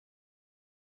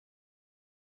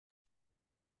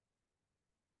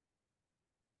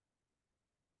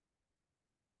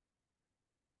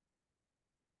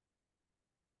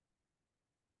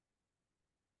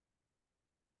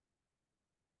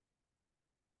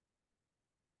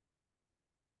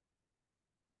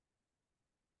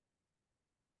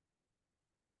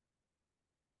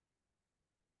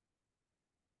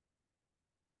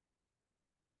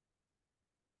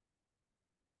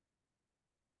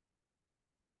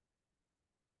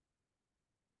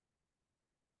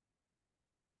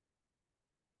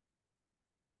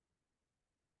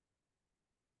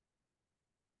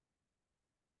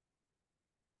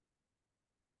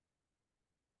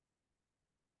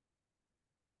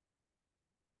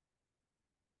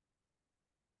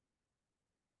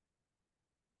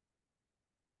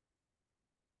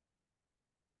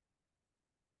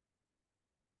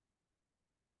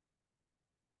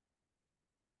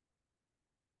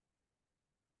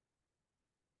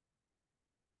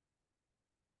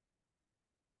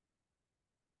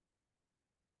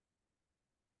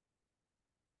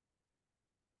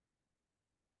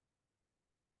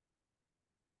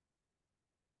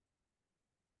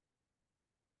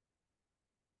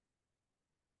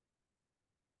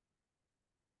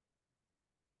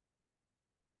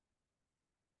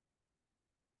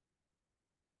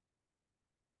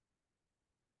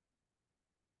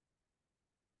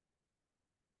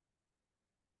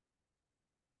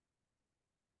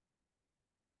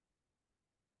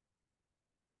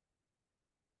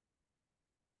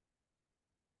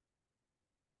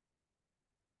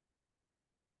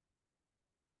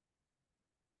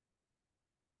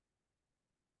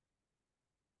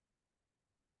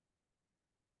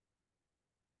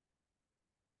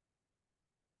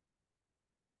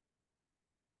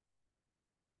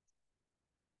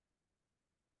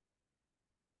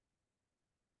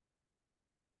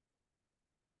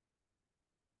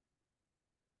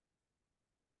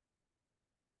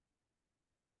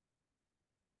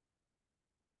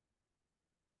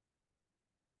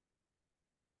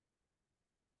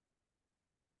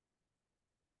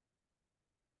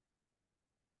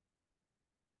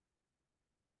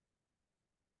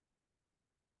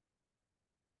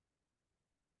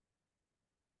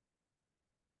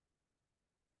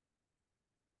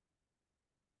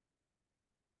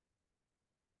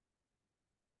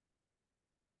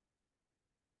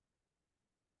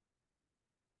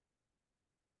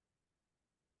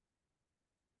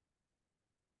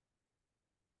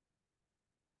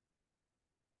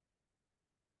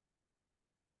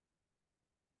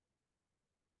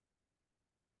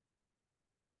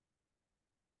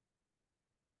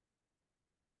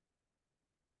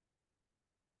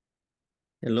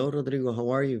Hello, Rodrigo. How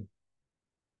are you?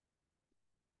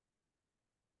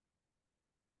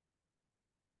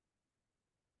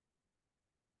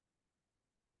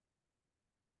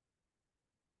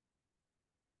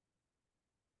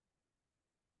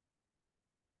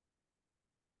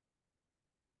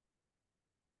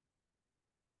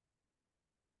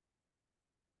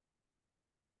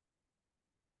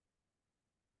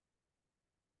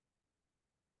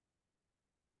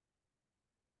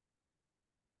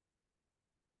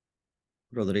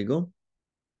 Rodrigo?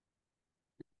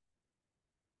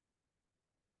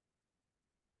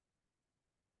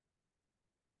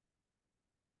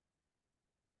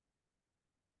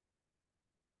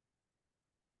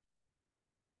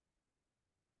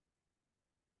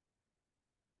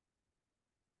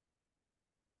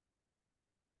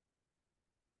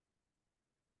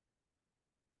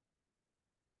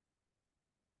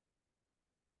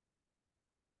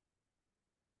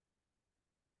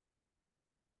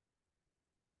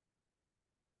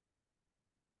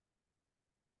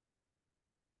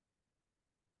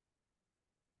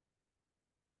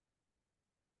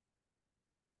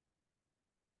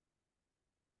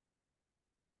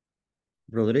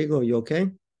 Rodrigo, you okay?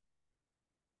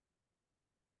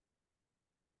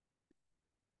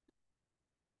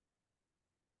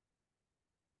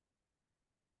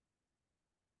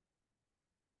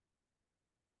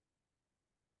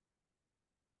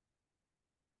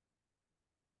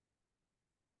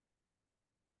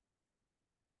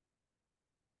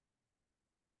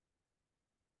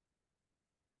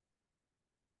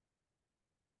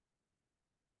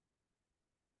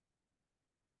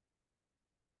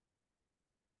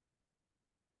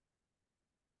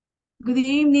 Good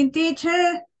evening,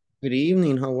 teacher. Good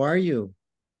evening. How are you?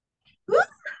 Woo,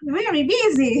 very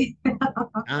busy.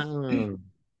 Ah,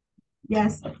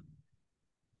 Yes,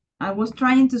 I was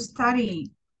trying to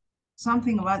study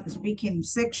something about the speaking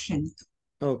section.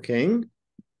 okay.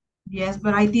 Yes,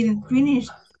 but I didn't finish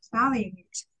studying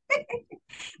it.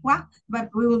 Well, but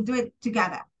we will do it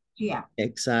together. Yeah.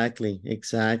 Exactly.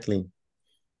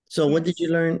 So what did you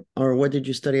Yes. learn or what did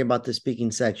you study about the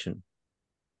speaking section?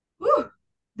 Woo.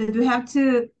 That we have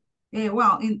to,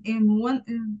 well,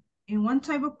 in one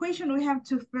type of question, we have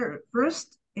to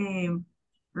first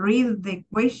read the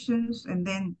questions and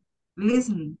then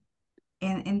listen.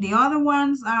 And the other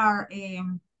ones are,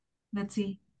 let's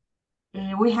see,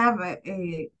 we have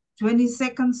a 20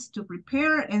 seconds to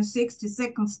prepare and 60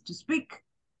 seconds to speak.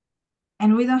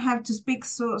 And we don't have to speak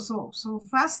so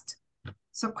fast,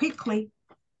 so quickly.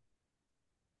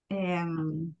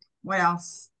 What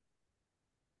else?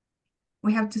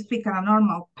 We have to speak at a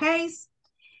normal pace.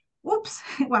 Oops.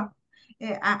 Well,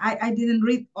 I didn't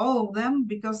read all of them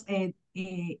because it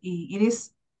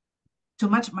is too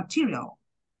much material.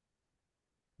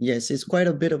 Yes, it's quite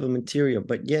a bit of a material,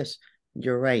 but yes,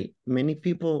 you're right. Many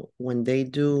people, when they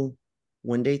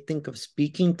think of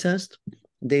speaking test,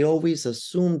 they always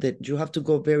assume that you have to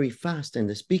go very fast in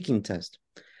the speaking test.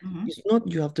 Mhm. It's not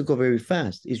you have to go very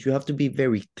fast, it's you have to be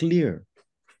very clear.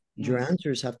 Your Yes.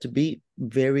 answers have to be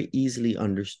very easily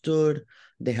understood.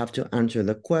 They have to answer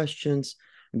the questions.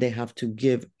 They have to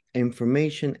give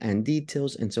information and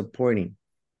details and supporting.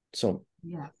 So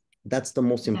Yes. that's the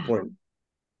most Yeah. important.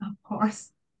 Of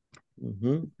course.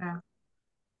 Mhm. Yeah.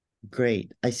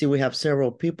 Great. I see we have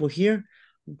several people here.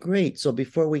 Great. So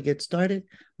before we get started,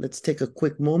 let's take a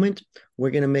quick moment.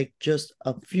 We're going to make just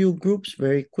a few groups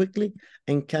very quickly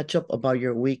and catch up about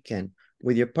your weekend.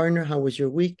 With your partner, how was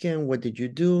your weekend? What did you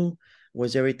do?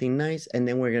 Was everything nice? And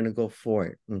then we're going to go for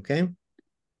it. Okay.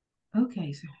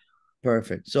 Okay, sir.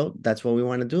 Perfect. So that's what we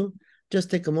want to do. Just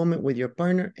take a moment with your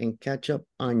partner and catch up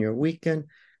on your weekend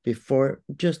before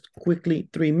just quickly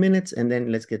 3 minutes, and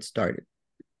then let's get started.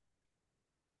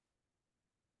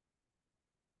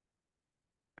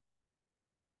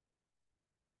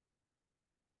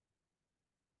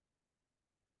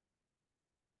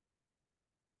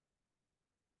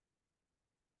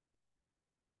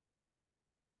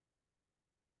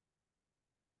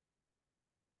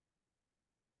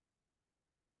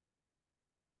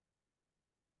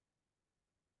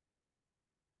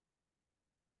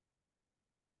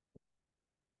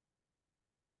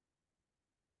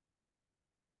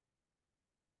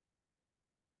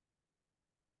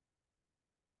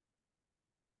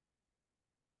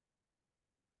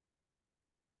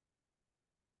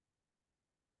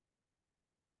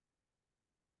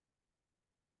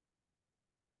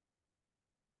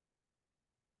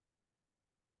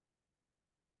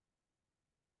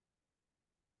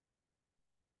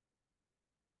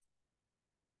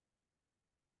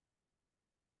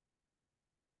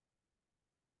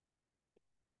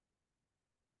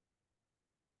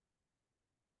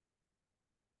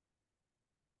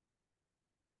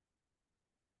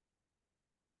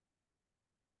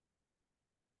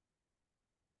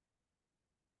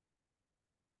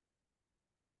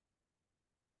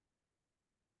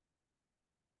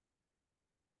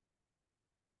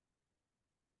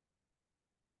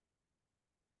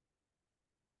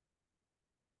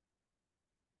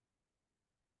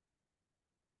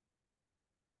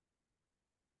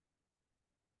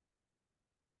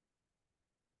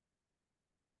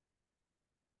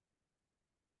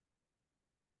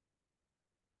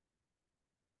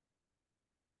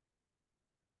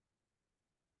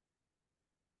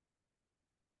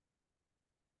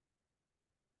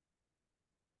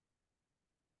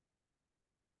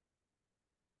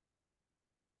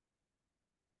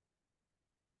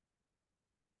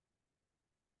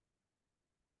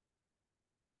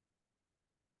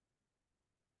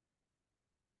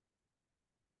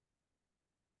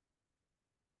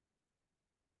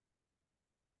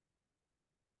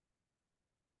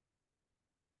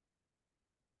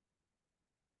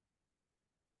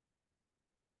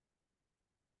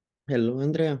 Hello,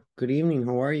 Andrea. Good evening.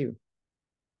 How are you?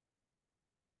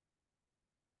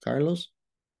 Carlos?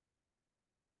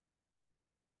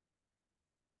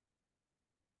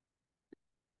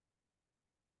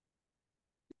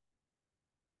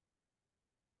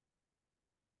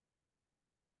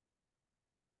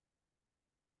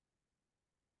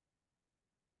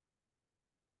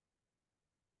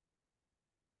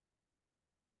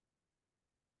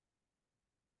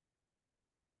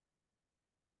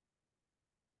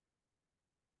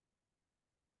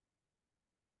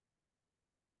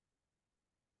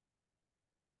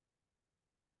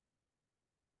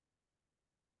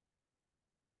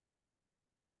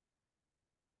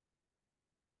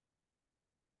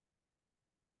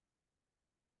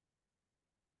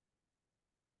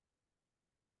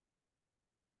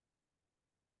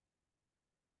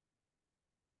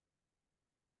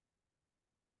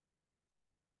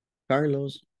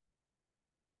 Carlos?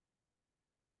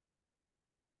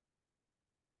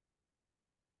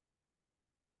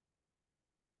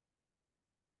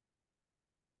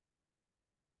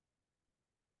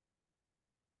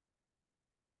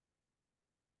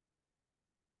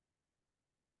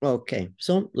 Okay,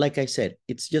 so like I said,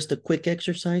 it's just a quick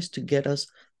exercise to get us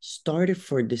started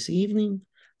for this evening,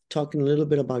 talking a little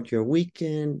bit about your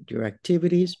weekend, your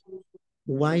activities,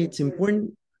 why it's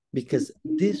important, because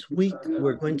this week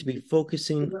we're going to be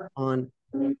focusing on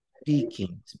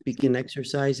speaking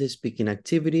exercises, speaking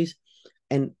activities,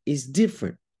 and it's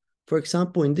different. For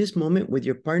example, in this moment with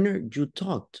your partner, you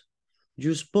talked,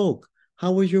 you spoke.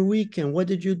 How was your weekend? What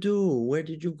did you do? Where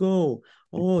did you go?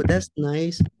 Oh, that's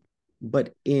nice.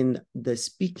 But in the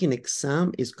speaking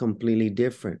exam is completely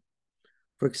different.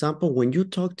 For example, when you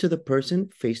talk to the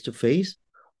person face to face,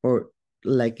 or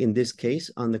like in this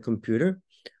case on the computer,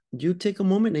 you take a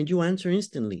moment and you answer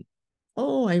instantly.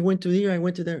 Oh, I went to here, I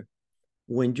went to there.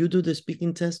 When you do the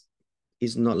speaking test,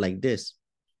 it's not like this.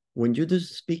 When you do the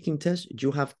speaking test,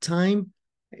 you have time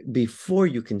before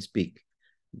you can speak.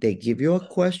 They give you a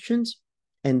questions,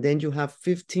 and then you have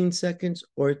 15 seconds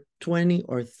or 20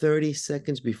 or 30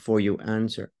 seconds before you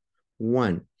answer.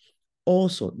 One,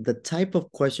 also, the type of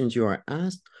questions you are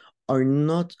asked are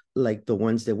not like the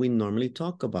ones that we normally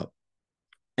talk about.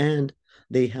 And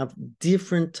they have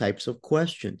different types of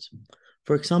questions.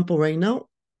 For example, right now,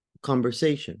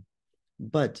 conversation.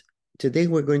 But today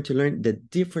we're going to learn the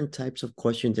different types of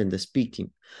questions in the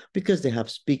speaking, because they have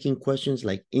speaking questions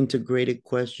like integrated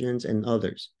questions and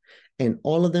others. And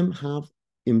all of them have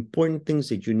important things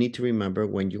that you need to remember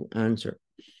when you answer.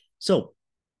 So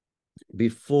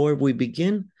before we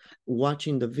begin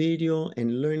watching the video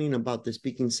and learning about the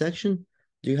speaking section,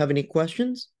 do you have any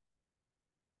questions?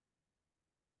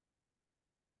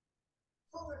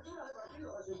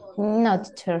 No,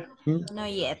 teacher.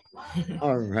 Not yet.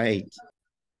 All right.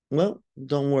 Well,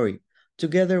 don't worry.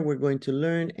 Together, we're going to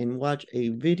learn and watch a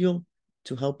video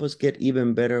to help us get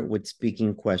even better with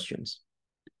speaking questions.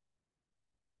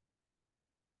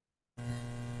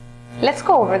 Let's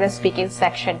go over the speaking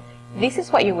section. This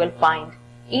is what you will find.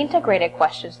 Integrated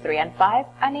questions 3 and 5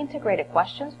 and integrated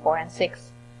questions 4 and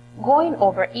 6. Going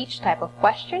over each type of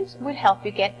questions will help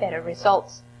you get better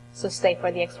results. So stay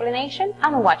for the explanation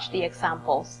and watch the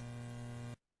examples.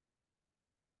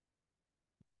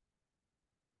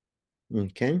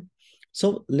 Okay,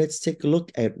 so let's take a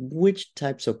look at which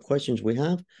types of questions we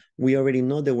have. We already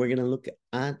know that we're going to look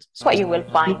at What you will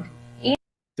find.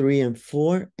 3 and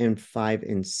 4 and 5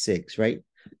 and 6, right?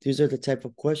 These are the type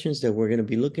of questions that we're going to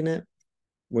be looking at.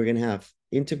 We're going to have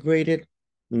integrated,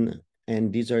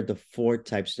 and these are the 4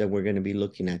 types that we're going to be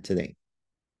looking at today.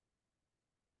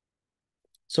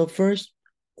 So first,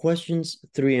 questions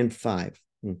 3 and 5,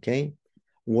 okay?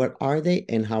 What are they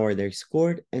and how are they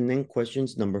scored? And then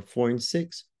questions number 4 and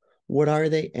 6, what are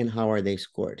they and how are they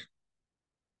scored?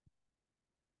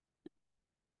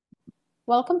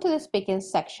 Welcome to the speaking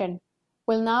section.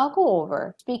 We'll now go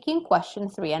over speaking question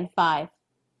 3 and 5.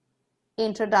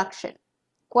 Introduction,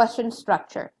 question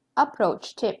structure,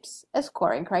 approach tips,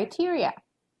 scoring criteria,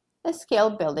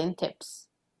 skill building tips.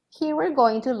 Here we're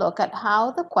going to look at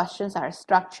how the questions are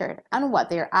structured and what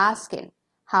they're asking,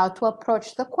 how to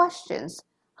approach the questions,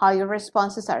 how your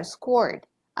responses are scored,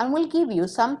 and we'll give you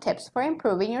some tips for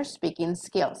improving your speaking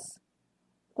skills.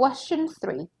 Question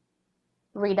 3.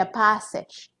 Read a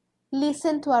passage.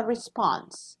 Listen to a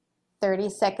response. 30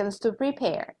 seconds to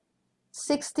prepare.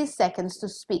 60 seconds to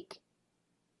speak.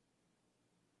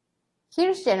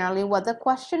 Here's generally what the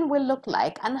question will look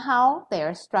like and how they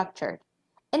are structured.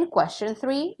 In question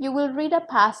 3, you will read a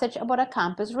passage about a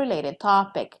campus-related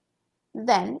topic.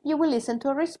 Then you will listen to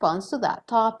a response to that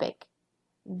topic.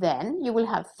 Then you will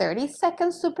have 30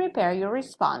 seconds to prepare your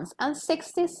response and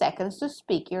 60 seconds to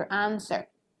speak your answer.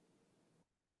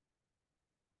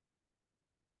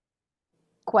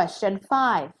 Question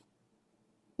 5.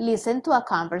 Listen to a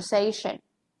conversation.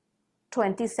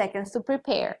 20 seconds to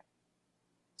prepare.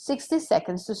 60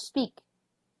 seconds to speak.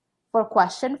 For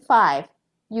question 5,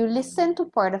 you listen to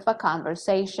part of a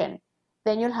conversation.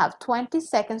 Then you'll have 20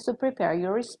 seconds to prepare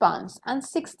your response and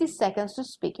 60 seconds to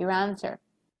speak your answer.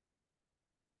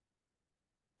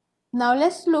 Now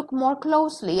let's look more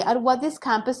closely at what these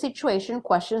campus situation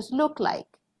questions look like.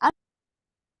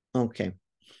 Okay,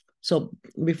 so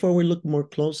before we look more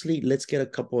closely, let's get a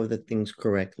couple of the things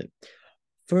correctly.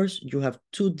 First, you have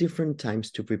 2 different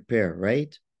times to prepare,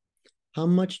 right? How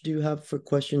much do you have for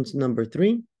questions number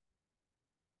 3?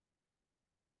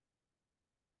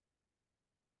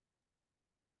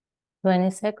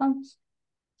 20 seconds.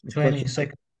 20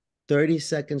 seconds. 30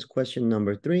 seconds, question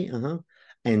number 3,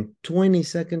 and 20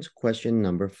 seconds, question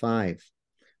number 5.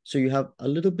 So you have a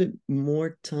little bit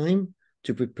more time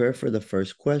to prepare for the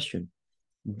first question.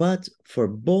 But for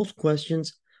both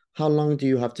questions, how long do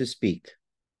you have to speak?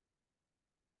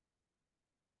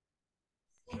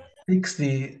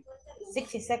 60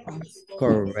 seconds.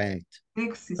 Correct.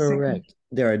 60 Correct. seconds.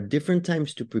 There are different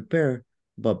times to prepare,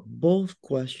 but both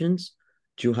questions,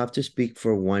 you have to speak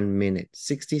for 1 minute,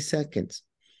 60 seconds.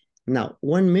 Now,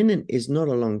 1 minute is not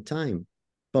a long time,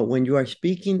 but when you are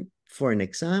speaking for an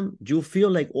exam, you feel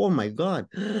like, oh my God,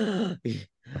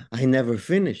 I never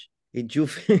finished.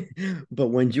 But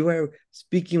when you are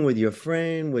speaking with your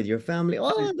friend, with your family,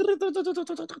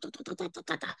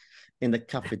 in the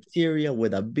cafeteria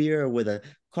with a beer, with a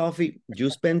coffee, you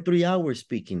spend 3 hours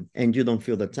speaking and you don't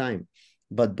feel the time.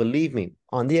 But believe me,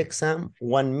 on the exam,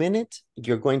 1 minute,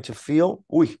 you're going to feel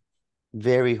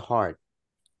very hard.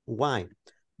 Why?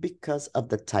 Because of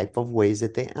the type of ways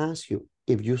that they ask you.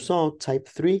 If you saw type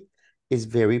 3 is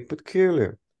very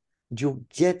peculiar. You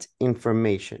get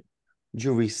information,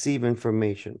 you receive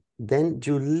information, then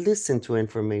you listen to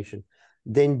information,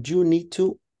 then you need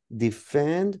to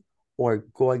defend or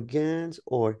go against,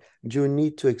 or you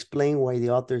need to explain why the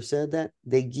author said that.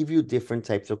 They give you different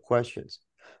types of questions.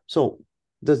 So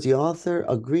does the author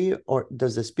agree, or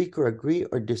does the speaker agree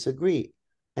or disagree?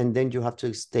 And then you have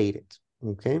to state it,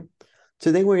 okay?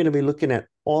 Today, we're going to be looking at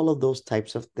all of those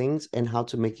types of things and how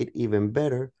to make it even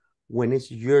better when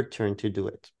it's your turn to do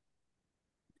it.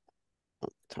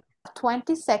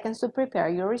 20 seconds to prepare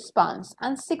your response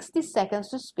and 60 seconds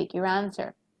to speak your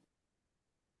answer.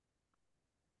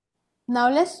 Now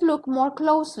let's look more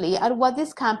closely at what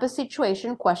these campus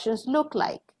situation questions look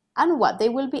like and what they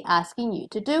will be asking you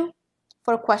to do.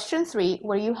 For question 3,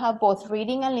 where you have both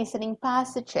reading and listening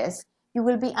passages, you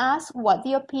will be asked what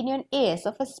the opinion is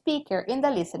of a speaker in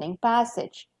the listening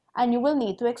passage, and you will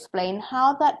need to explain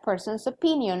how that person's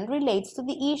opinion relates to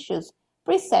the issues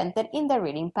presented in the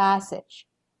reading passage.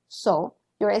 So,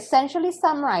 you're essentially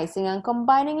summarizing and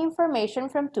combining information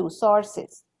from 2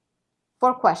 sources.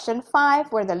 For question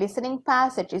 5, where the listening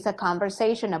passage is a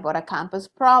conversation about a campus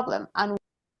problem and...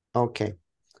 Okay,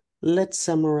 let's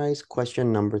summarize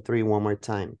question number 3 one more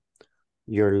time.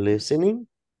 You're listening,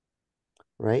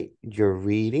 right? You're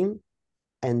reading,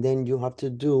 and then you have to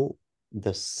do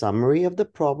the summary of the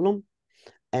problem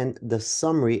and the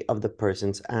summary of the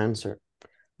person's answer.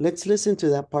 Let's listen to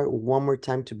that part one more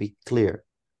time to be clear.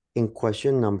 In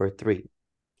question number 3,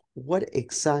 what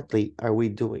exactly are we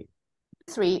doing?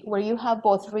 3, where you have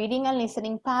both reading and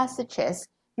listening passages,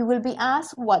 you will be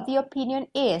asked what the opinion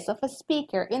is of a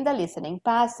speaker in the listening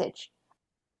passage.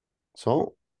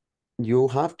 So you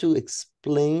have to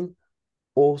explain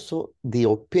also the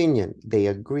opinion. They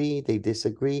agree, they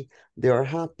disagree, they are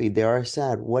happy, they are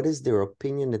sad. What is their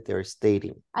opinion that they're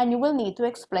stating? And you will need to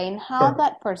explain how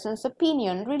that person's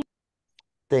opinion really...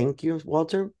 Thank you,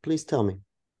 Walter. Please tell me.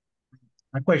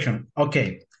 A question.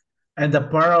 Okay. And the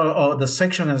part of the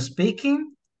section of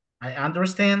speaking, I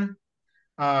understand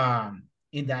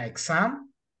in the exam,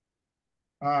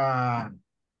 I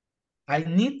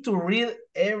need to read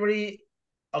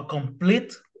a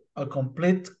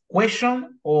complete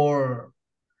question, or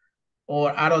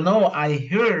I don't know, I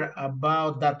heard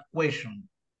about that question.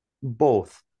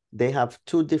 Both. They have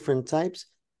 2 different types.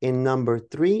 In number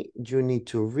 3, you need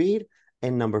to read,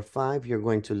 and number 5, you're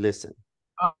going to listen.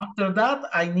 After that,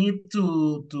 I need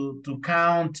to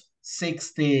count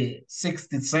 60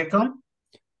 seconds.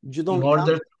 You don't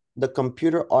count. The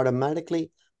computer automatically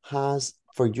has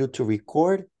for you to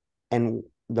record, and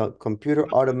the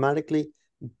computer automatically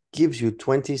gives you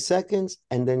 20 seconds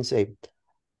and then say,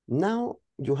 now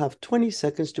you have 20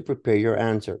 seconds to prepare your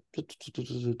answer.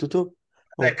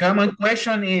 The common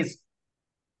question is,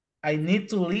 I need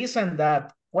to listen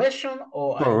that question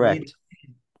or Correct. I need.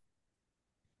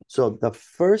 So the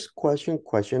first question,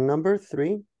 question number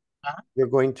 3, Uh-huh. you're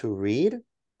going to read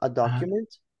a document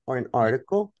or an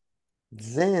article.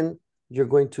 Then you're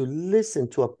going to listen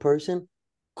to a person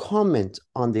comment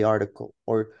on the article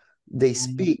or they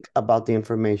speak about the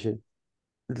information.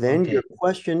 Then Okay. your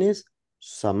question is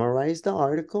summarize the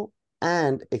article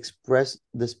and express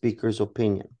the speaker's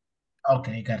opinion.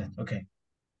 Okay, got it. Okay.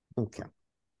 Okay.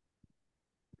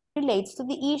 Relates to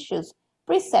the issues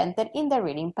presented in the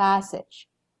reading passage.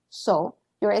 So,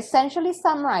 you're essentially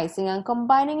summarizing and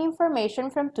combining information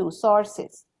from 2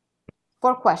 sources.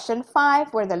 For question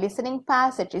 5, where the listening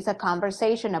passage is a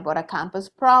conversation about a campus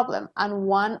problem and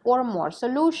 1 or more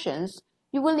solutions,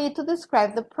 you will need to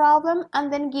describe the problem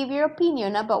and then give your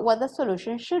opinion about what the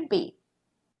solution should be.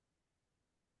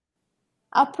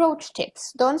 Approach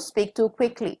tips. Don't speak too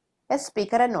quickly.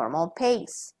 Speak at a normal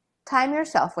pace. Time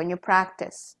yourself when you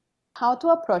practice. How to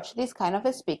approach this kind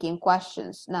of speaking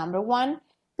questions. Number 1,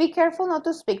 be careful not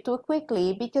to speak too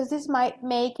quickly because this might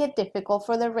make it difficult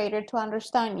for the reader to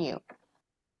understand you.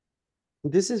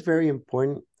 This is very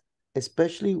important,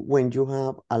 especially when you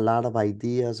have a lot of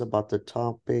ideas about the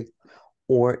topic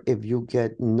or if you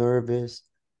get nervous.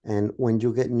 And when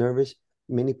you get nervous,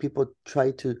 many people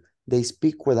they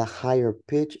speak with a higher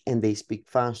pitch and they speak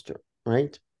faster,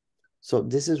 right? So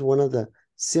this is one of the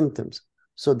symptoms.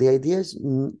 So the idea is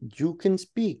you can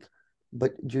speak,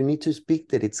 but you need to speak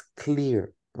that it's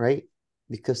clear, right?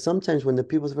 Because sometimes when the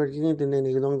people start getting it and then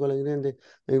they don't go like that,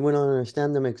 they won't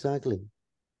understand them exactly.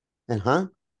 And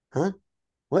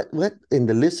what? In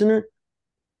the listener,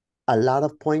 a lot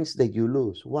of points that you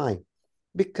lose. Why?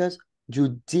 Because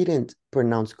you didn't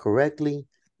pronounce correctly,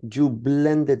 you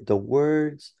blended the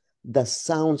words, the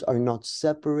sounds are not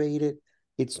separated,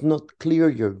 it's not clear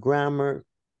your grammar,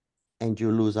 and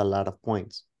you lose a lot of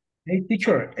points. Hey,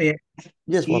 teacher.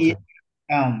 Yes, Walter.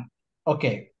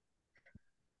 Okay.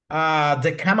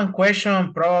 The common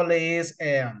question probably is,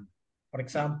 for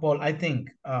example, I think,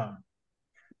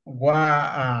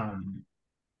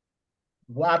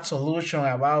 what solution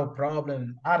about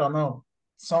problem? I don't know,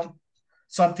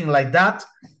 something like that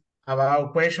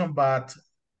about question. But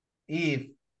if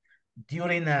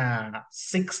during a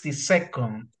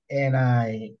 60-second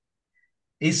and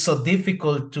it's so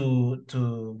difficult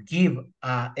to give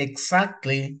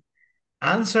exactly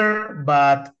answer,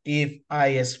 but if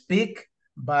I speak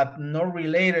but not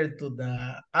related to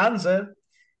the answer,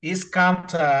 is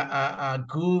count a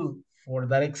good for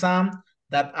that exam,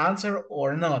 that answer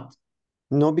or not?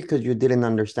 No, because you didn't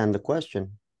understand the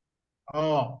question.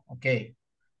 Oh, okay.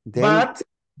 Then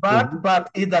But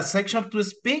in the section to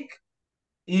speak,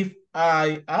 if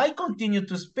I continue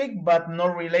to speak but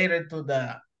not related to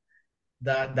the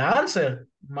answer,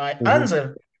 my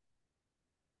answer,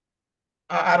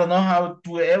 I don't know how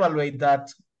to evaluate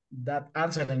that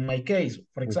answer in my case,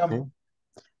 for example.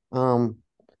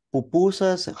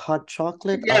 Pupusas, hot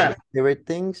chocolate are Yeah. my favorite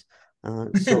things.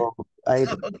 So I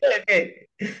Okay.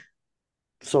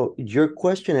 so your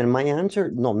question and my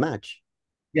answer no match.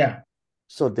 Yeah.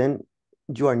 So then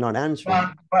you are not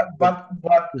answering. But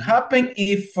what happen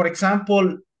if, for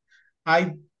example,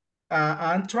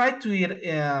 I'm trying to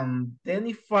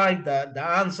identify the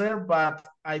answer, but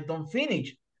I don't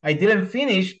finish. I didn't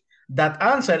finish that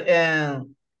answer,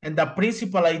 and the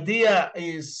principal idea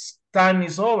is time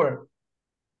is over.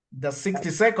 The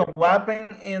 60-second. What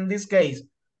happened in this case?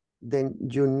 Then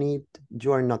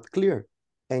you are not clear,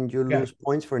 and you Yeah. lose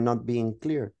points for not being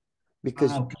clear,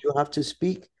 because Okay. you have to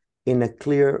speak in a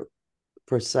clear,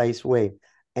 precise way.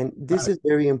 And this is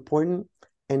very important.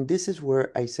 And this is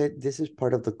where I said this is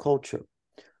part of the culture.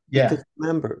 Yeah. Because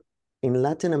remember, in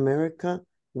Latin America,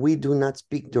 we do not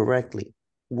speak directly.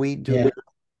 We do. Yeah.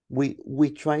 We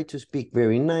try to speak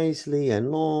very nicely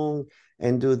and long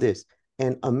and do this.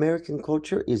 And American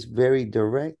culture is very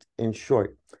direct and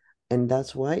short. And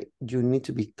that's why you need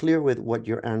to be clear with what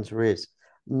your answer is.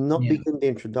 Not begin the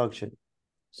introduction.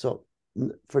 So,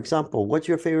 for example, what's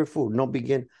your favorite food? Not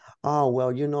begin, oh,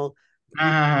 well, you know,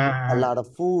 a lot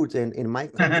of foods. And in my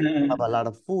country, we have a lot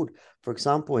of food. For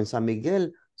example, in San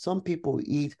Miguel, some people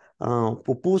eat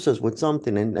pupusas with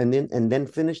something and then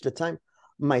finish the time.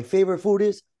 My favorite food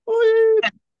is,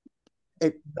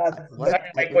 what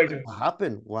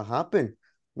happened? What happened?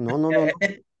 No.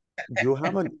 You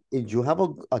have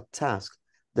a task.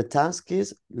 The task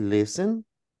is listen,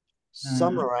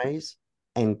 summarize,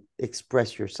 and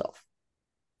express yourself.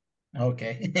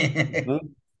 Okay.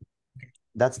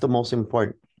 That's the most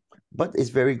important. But it's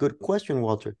very good question,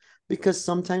 Walter, because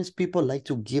sometimes people like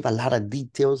to give a lot of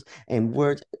details and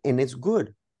words, and it's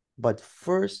good. But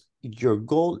first, your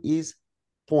goal is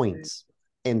points.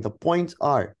 And the points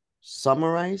are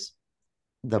summarize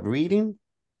the reading,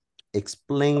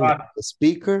 explain the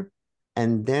speaker,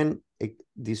 and then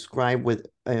describe with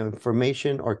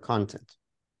information or content.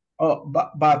 Oh,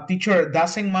 but teacher,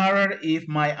 doesn't matter if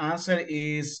my answer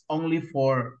is only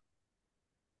for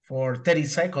 30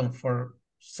 seconds for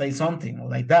say something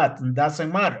like that. It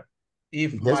doesn't matter.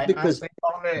 If Just my because, answer is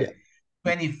only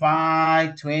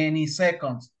 25, 20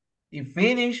 seconds, if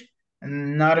finish,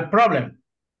 not a problem.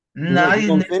 no, you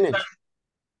don't finish.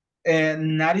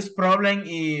 Not is problem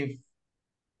if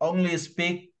only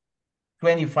speak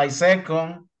 25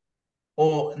 seconds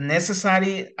or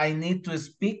necessary I need to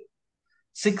speak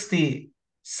 60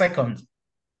 seconds.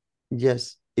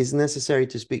 Yes, it's necessary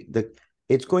to speak.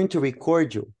 It's going to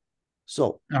record you.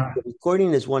 So the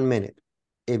recording is 1 minute.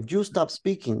 If you stop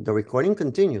speaking, the recording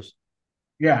continues.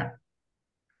 Yeah.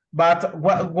 But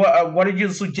what did you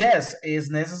suggest? Is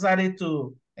necessary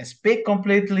to speak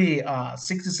completely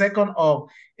 60 seconds, or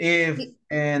if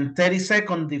in 30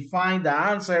 seconds define the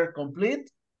answer complete,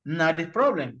 not a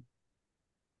problem.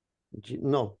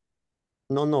 No,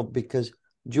 because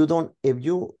you don't, if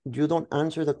you don't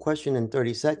answer the question in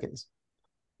 30 seconds.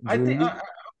 I think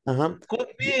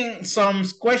could be some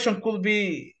question could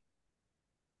be,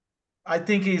 I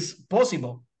think is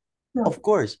possible. Of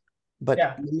course, but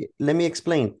yeah. let me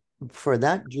explain. For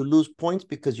that, you lose points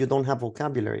because you don't have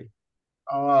vocabulary.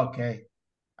 Oh, okay.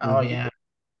 Oh, yeah.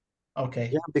 Okay.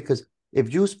 Yeah, because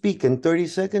if you speak in 30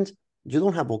 seconds, you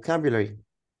don't have vocabulary.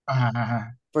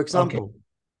 For example,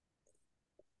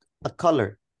 a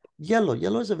color. Yellow.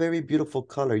 Yellow is a very beautiful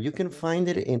color. You can find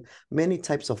it in many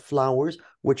types of flowers,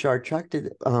 which are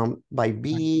attracted by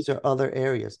bees or other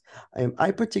areas.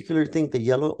 I particularly think that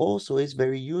yellow also is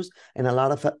very used in a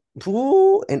lot of,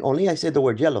 and only I said the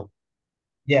word yellow.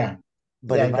 Yeah.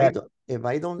 But yeah, if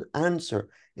I don't answer,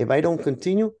 if I don't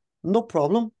continue, no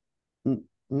problem.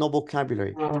 No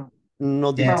vocabulary,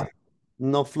 no detail,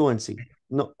 no fluency.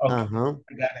 No.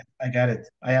 Okay. I got it.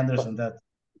 I understand that.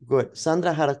 Good.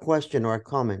 Sandra had a question or a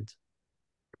comment.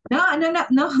 No,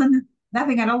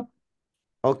 nothing at all.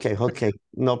 Okay,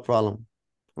 no problem.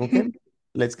 Okay,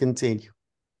 let's continue.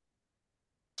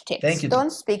 Tips. Thank you.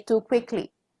 Don't speak too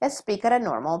quickly. Speak at a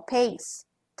normal pace.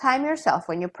 Time yourself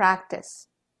when you practice.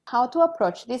 How to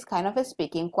approach this kind of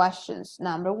speaking questions.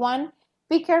 Number 1,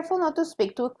 be careful not to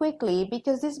speak too quickly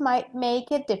because this might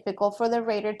make it difficult for the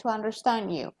reader to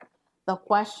understand you. The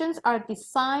questions are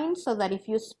designed so that if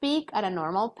you speak at a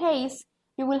normal pace,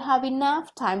 you will have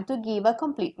enough time to give a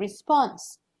complete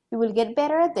response. You will get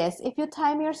better at this if you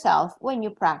time yourself when you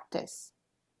practice.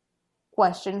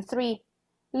 Question 3.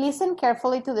 Listen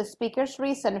carefully to the speaker's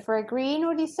reason for agreeing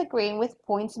or disagreeing with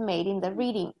points made in the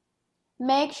reading.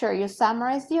 Make sure you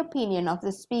summarize the opinion of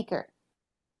the speaker.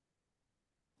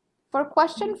 For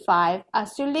question 5,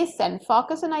 as you listen,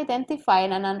 focus on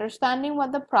identifying and understanding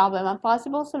what the problem and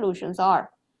possible solutions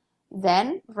are.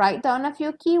 Then, write down a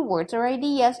few keywords or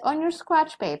ideas on your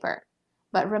scratch paper.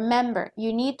 But remember,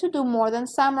 you need to do more than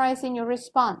summarizing your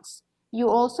response. You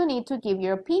also need to give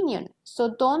your opinion,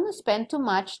 so don't spend too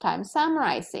much time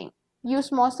summarizing.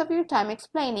 Use most of your time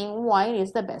explaining why it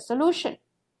is the best solution.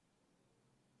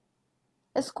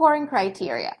 Scoring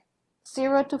criteria: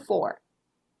 0 to 4.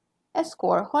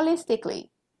 Score holistically.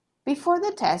 Before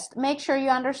the test, make sure you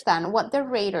understand what the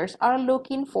raters are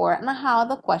looking for and how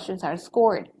the questions are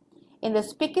scored. In the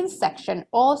speaking section,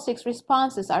 all 6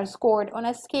 responses are scored on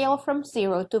a scale from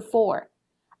 0 to 4,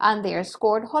 and they are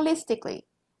scored holistically,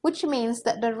 which means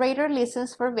that the rater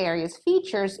listens for various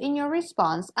features in your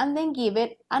response and then give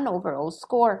it an overall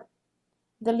score.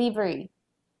 Delivery: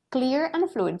 clear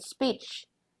and fluid speech,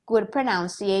 good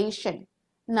pronunciation,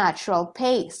 natural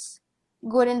pace,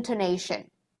 good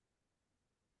intonation.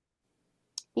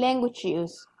 Language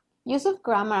use: use of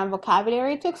grammar and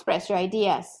vocabulary to express your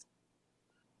ideas.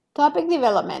 Topic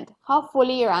development: how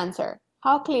fully you answer,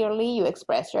 how clearly you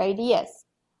express your ideas,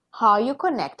 how you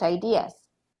connect ideas.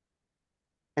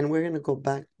 And we're going to go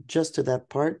back just to that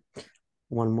part.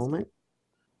 One moment.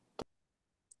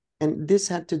 And this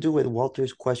had to do with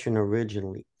Walter's question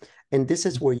originally. And this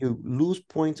is where you lose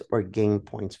points or gain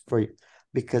points for you.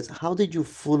 Because how did you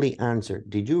fully answer?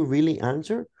 Did you really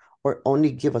answer or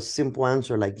only give a simple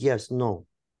answer like yes, no?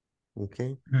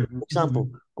 Okay. For example,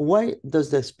 why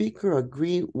does the speaker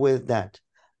agree with that?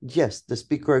 Yes, the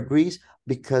speaker agrees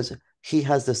because he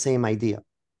has the same idea.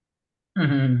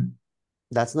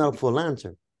 That's not a full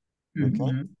answer.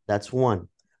 Okay. That's one.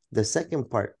 The second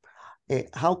part,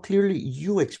 how clearly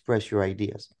you express your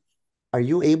ideas. Are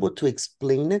you able to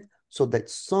explain it so that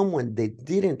someone that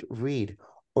didn't read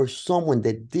or someone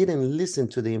that didn't listen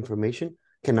to the information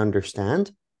can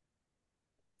understand?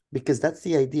 because that's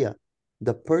the idea.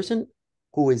 The person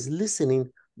who is listening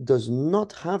does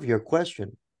not have your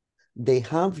question. They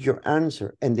have your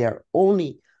answer, and they are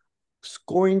only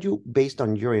scoring you based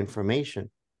on your information.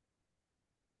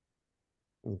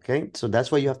 Okay, so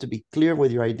that's why you have to be clear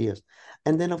with your ideas.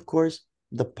 And then, of course,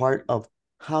 the part of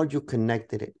how you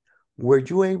connected it. Were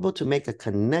you able to make a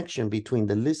connection between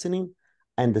the listening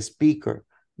and the speaker?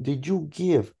 Did you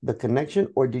give the connection,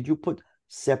 or did you put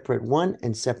separate one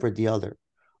and separate the other?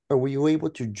 Or were you able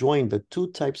to join the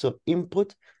two types of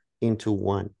input into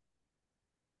one?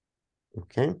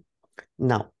 Okay.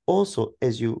 Now, also,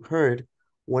 as you heard,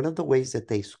 one of the ways that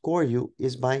they score you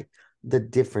is by the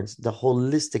difference, the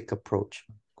holistic approach.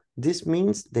 This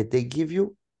means that they give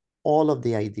you all of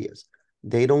the ideas.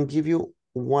 They don't give you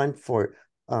one for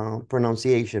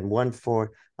pronunciation, one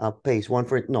for pace, one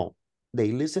for, no.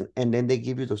 They listen and then they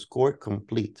give you the score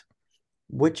complete,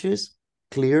 which is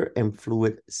clear and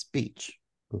fluid speech,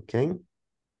 okay?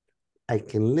 I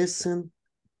can listen,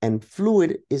 and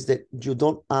fluid is that you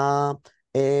don't, that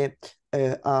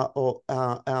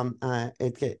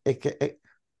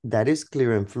is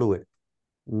clear and fluid.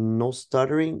 No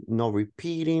stuttering, no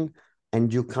repeating,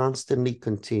 and you constantly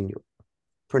continue.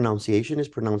 Pronunciation is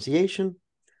pronunciation.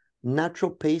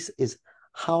 Natural pace is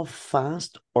how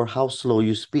fast or how slow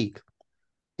you speak.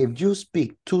 If you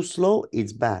speak too slow,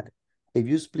 it's bad. If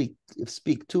you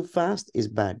speak too fast, it's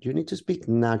bad. You need to speak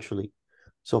naturally.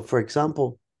 So, for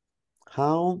example,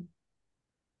 how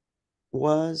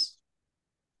was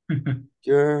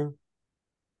your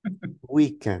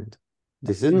weekend?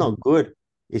 This is not good.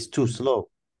 It's too slow.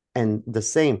 And the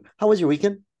same, how was your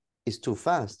weekend? It's too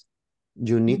fast.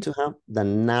 You need to have the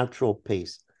natural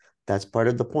pace. That's part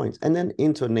of the points. And then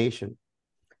intonation.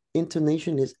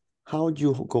 Intonation is how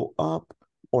you go up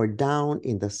or down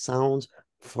in the sounds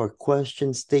for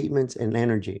questions, statements, and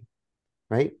energy,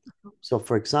 right? So,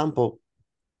 for example,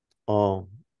 oh,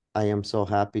 I am so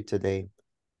happy today.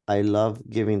 I love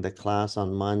giving the class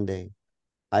on Monday.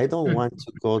 I don't want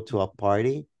to go to a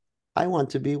party. I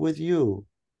want to be with you.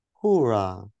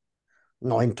 Hoorah.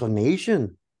 No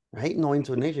intonation, right? No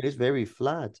intonation. It's very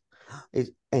flat.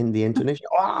 And the intonation,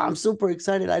 oh, I'm super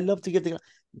excited. I love to give the class.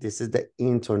 This is the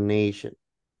intonation.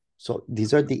 So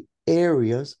these are the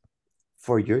areas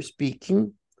for your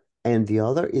speaking, and the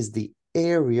other is the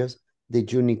areas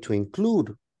that you need to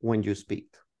include when you speak.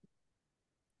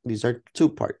 These are two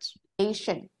parts.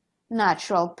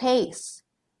 Natural pace,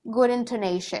 good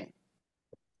intonation.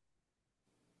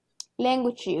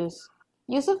 Language use.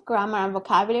 Use of grammar and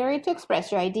vocabulary to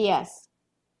express your ideas.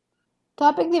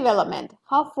 Topic development.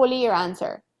 How fully you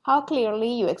answer. How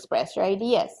clearly you express your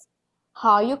ideas.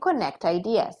 How you connect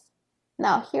ideas.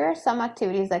 Now, here are some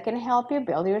activities that can help you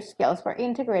build your skills for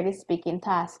integrated speaking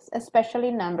tasks,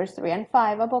 especially numbers 3 and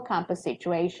 5 about campus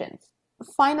situations.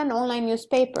 Find an online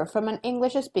newspaper from an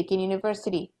English-speaking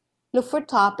university. Look for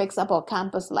topics about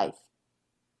campus life.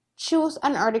 Choose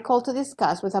an article to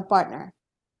discuss with a partner.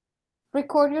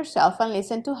 Record yourself and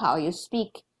listen to how you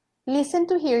speak. Listen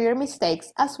to hear your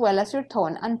mistakes as well as your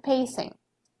tone and pacing.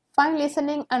 Find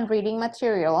listening and reading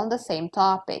material on the same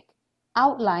topic.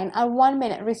 Outline a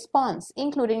 1-minute response,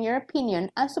 including your opinion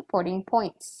and supporting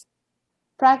points.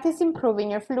 Practice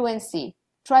improving your fluency.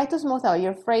 Try to smooth out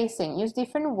your phrasing, use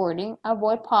different wording,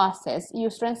 avoid pauses,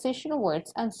 use transition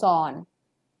words, and so on.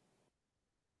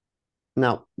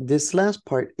 Now, this last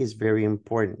part is very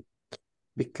important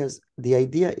because the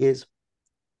idea is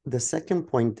the second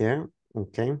point there,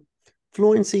 okay?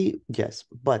 Fluency, yes,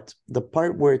 but the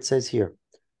part where it says here,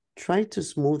 try to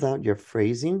smooth out your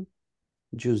phrasing,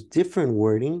 use different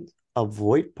wording,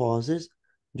 avoid pauses,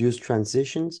 use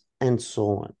transitions, and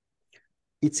so on.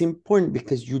 It's important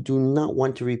because you do not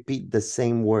want to repeat the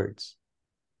same words.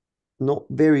 No,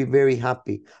 very, very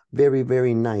happy, very,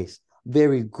 very nice,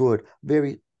 very good,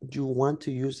 you want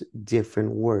to use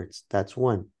different words. That's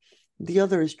one. The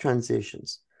other is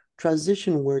transitions.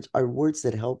 Transition words are words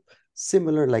that help,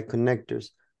 similar like connectors,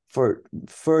 for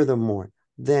furthermore,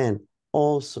 then,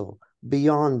 also,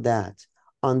 beyond that.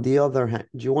 On the other hand,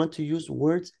 you want to use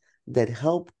words that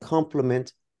help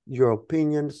complement your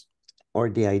opinions or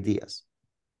the ideas.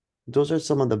 Those are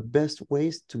some of the best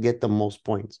ways to get the most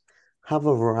points. Have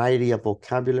a variety of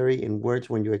vocabulary in words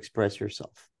when you express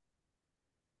yourself.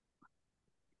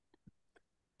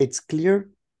 It's clear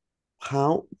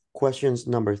how questions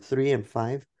number 3 and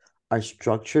 5 are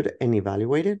structured and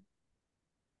evaluated.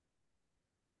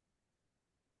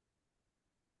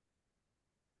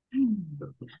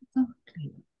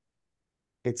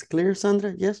 It's clear,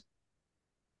 Sandra? Yes?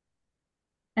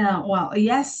 Well,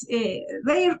 yes,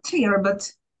 they are clear,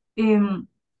 but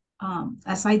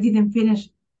as I didn't finish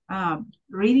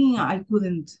reading, I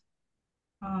couldn't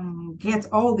get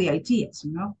all the ideas,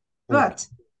 you know. But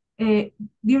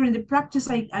during the practice,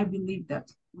 I believe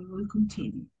that we will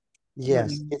continue.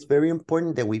 Yes, it's very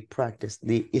important that we practice,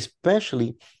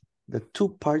 especially the two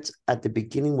parts at the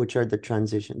beginning, which are the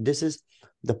transition. This is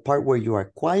the part where you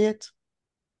are quiet,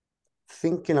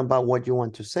 thinking about what you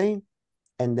want to say,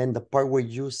 and then the part where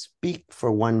you speak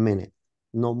for 1 minute.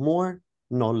 No more,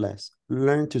 no less.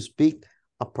 Learn to speak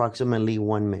approximately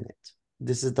 1 minute.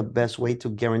 This is the best way to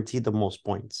guarantee the most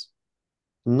points.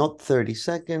 Not 30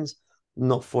 seconds,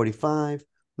 not 45,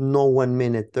 no 1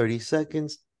 minute, 30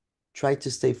 seconds. Try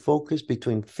to stay focused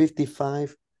between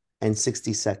 55 and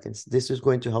 60 seconds. This is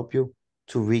going to help you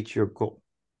to reach your goal.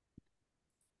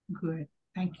 Good,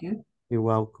 thank you. You're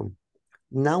welcome.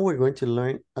 Now we're going to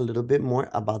learn a little bit more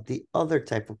about the other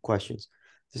type of questions.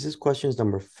 This is questions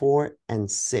number 4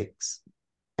 and 6.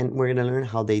 And we're going to learn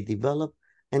how they develop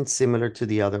and similar to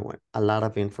the other one, a lot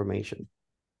of information.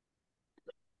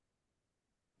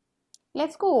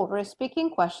 Let's go over speaking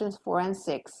questions 4 and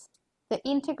 6. The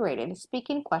integrated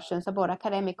speaking questions about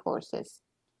academic courses.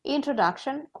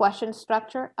 Introduction, question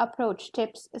structure, approach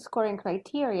tips, scoring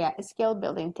criteria, skill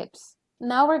building tips.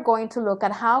 Now we're going to look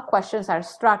at how questions are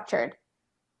structured.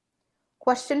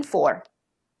 Question 4.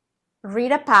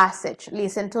 Read a passage,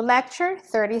 listen to lecture,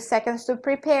 30 seconds to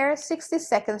prepare, 60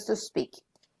 seconds to speak.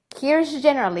 Here's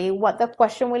generally what the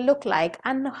question will look like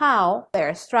and how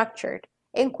they're structured.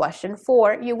 In question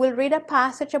 4, you will read a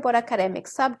passage about academic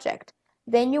subject.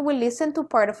 Then you will listen to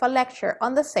part of a lecture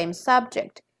on the same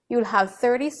subject. You'll have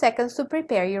 30 seconds to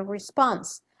prepare your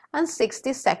response and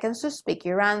 60 seconds to speak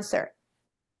your answer.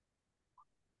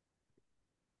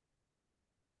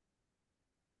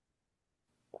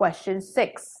 Question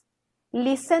 6.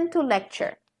 Listen to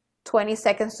lecture. 20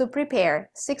 seconds to prepare,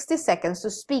 60 seconds to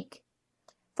speak.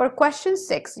 For question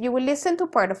 6, you will listen to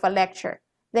part of a lecture.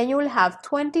 Then you will have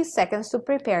 20 seconds to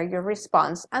prepare your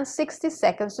response and 60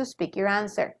 seconds to speak your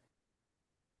answer.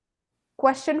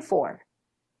 Question 4.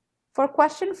 For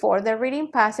question 4, the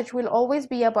reading passage will always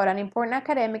be about an important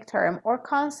academic term or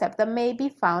concept that may be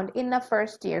found in a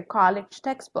first-year college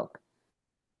textbook.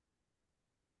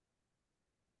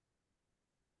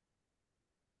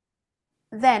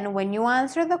 Then, when you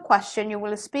answer the question, you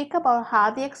will speak about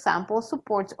how the example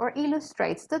supports or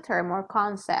illustrates the term or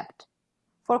concept.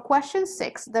 For question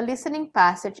 6, the listening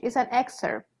passage is an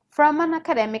excerpt from an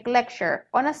academic lecture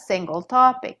on a single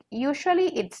topic. Usually,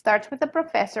 it starts with the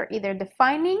professor either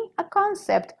defining a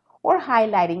concept or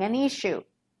highlighting an issue.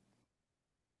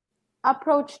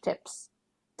 Approach tips.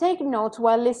 Take notes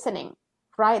while listening.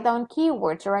 Write down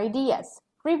keywords or ideas.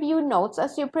 Review notes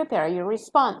as you prepare your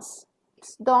response.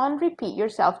 Don't repeat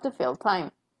yourself to fill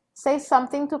time. Say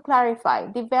something to clarify,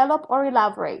 develop, or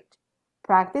elaborate.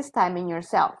 Practice timing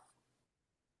yourself.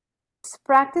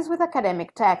 Practice with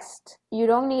academic text. You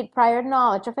don't need prior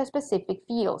knowledge of specific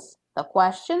fields. The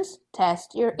questions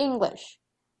test your English.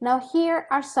 Now here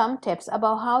are some tips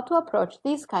about how to approach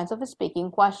these kinds of speaking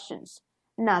questions.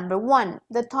 Number 1,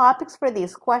 the topics for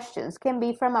these questions can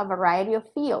be from a variety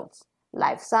of fields: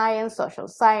 life science, social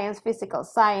science, physical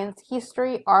science,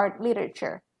 history, art,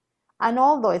 literature. And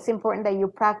although it's important that you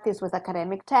practice with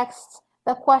academic texts,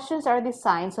 the questions are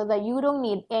designed so that you don't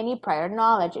need any prior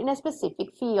knowledge in a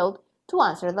specific field to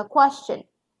answer the question.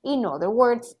 In other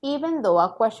words, even though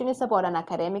a question is about an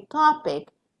academic topic,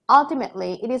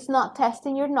 ultimately it is not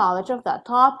testing your knowledge of that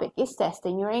topic, it's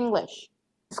testing your English.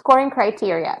 Scoring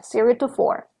criteria, 0 to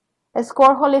 4.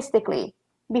 Score holistically.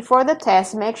 Before the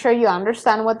test, make sure you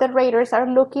understand what the raters are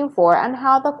looking for and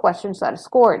how the questions are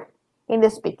scored. In the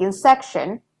speaking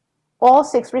section, all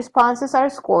 6 responses are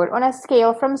scored on a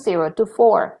scale from 0 to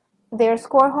 4. They are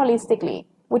scored holistically,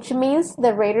 which means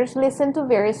the raters listen to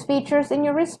various features in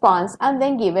your response and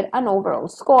then give it an overall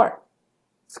score.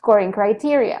 Scoring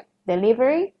criteria: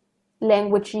 delivery,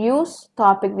 language use,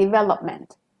 topic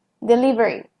development.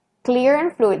 Delivery: clear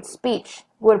and fluid speech,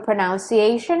 good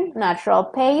pronunciation, natural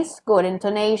pace, good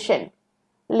intonation.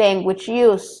 Language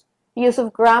use: use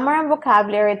of grammar and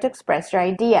vocabulary to express your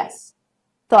ideas.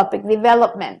 Topic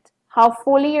development: how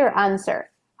fully you answer,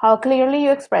 how clearly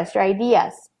you express your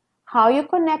ideas, how you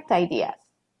connect ideas.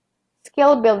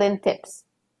 Skill building tips.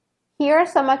 Here are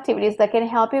some activities that can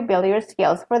help you build your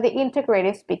skills for the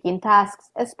integrated speaking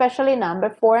tasks, especially number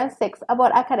 4 and 6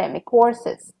 about academic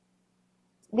courses.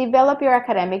 Develop your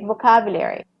academic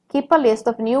vocabulary. Keep a list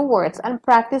of new words and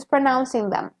practice pronouncing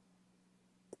them.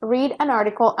 Read an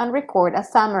article and record a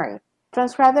summary.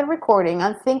 Transcribe the recording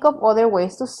and think of other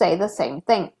ways to say the same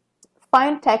thing.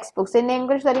 Find textbooks in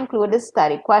English that include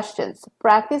study questions.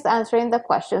 Practice answering the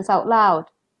questions out loud.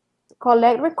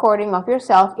 Collect recording of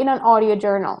yourself in an audio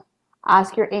journal.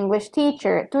 Ask your English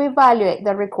teacher to evaluate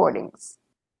the recordings.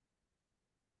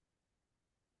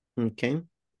 Okay,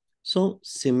 so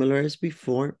similar as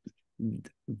before,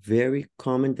 very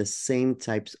common, the same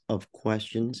types of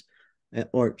questions,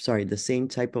 the same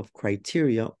type of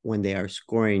criteria when they are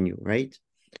scoring you, right?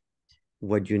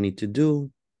 What you need to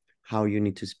do, how you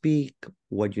need to speak,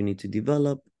 what you need to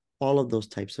develop, all of those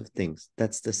types of things.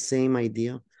 That's the same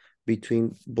idea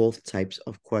between both types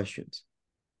of questions.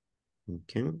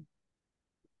 Okay.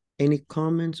 Any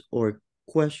comments or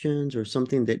questions or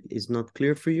something that is not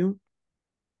clear for you?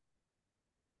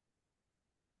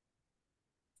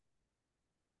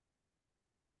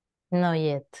 No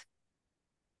yet.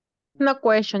 No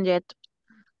question yet.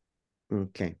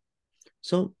 Okay.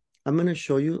 So I'm going to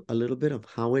show you a little bit of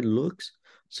how it looks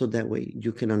so that way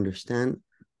you can understand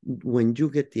when you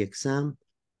get the exam,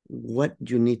 what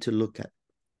you need to look at.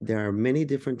 There are many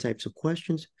different types of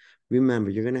questions.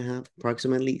 Remember, you're going to have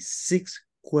approximately 6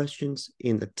 questions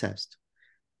in the test.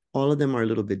 All of them are a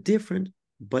little bit different,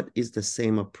 but it's the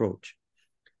same approach.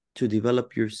 To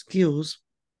develop your skills,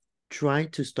 try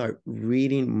to start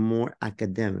reading more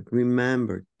academic.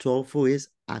 Remember, TOEFL is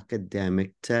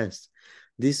academic test.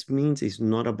 This means it's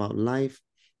not about life.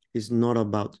 It's not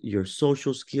about your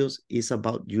social skills. It's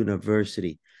about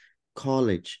university,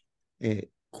 college,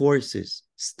 courses,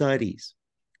 studies.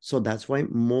 So that's why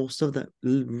most of the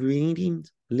reading,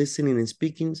 listening, and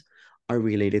speakings are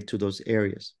related to those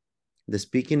areas. The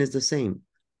speaking is the same,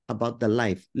 about the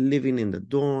life, living in the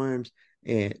dorms,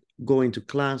 going to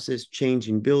classes,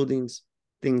 changing buildings,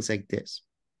 things like this.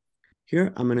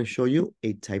 Here, I'm going to show you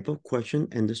a type of question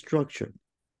and the structure.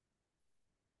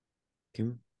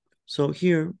 Okay. So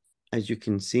here, as you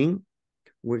can see,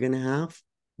 we're going to have,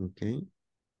 okay,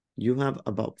 you have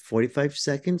about 45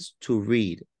 seconds to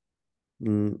read.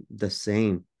 The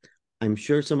same. I'm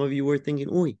sure some of you were thinking,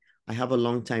 "Oi, I have a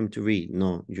long time to read."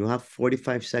 No, you have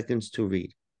 45 seconds to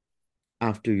read.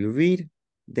 After you read,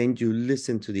 then you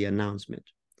listen to the announcement.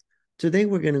 Today,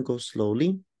 we're going to go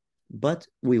slowly, but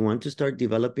we want to start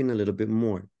developing a little bit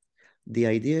more. The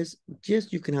idea is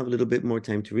just you can have a little bit more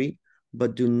time to read,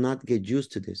 but do not get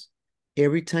used to this.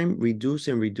 Every time, reduce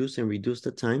and reduce and reduce the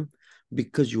time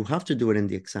because you have to do it in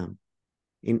the exam.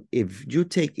 And if you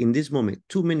take in this moment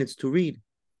 2 minutes to read,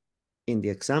 in the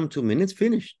exam, 2 minutes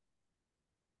finished.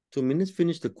 2 minutes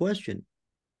finished the question.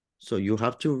 So you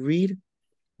have to read,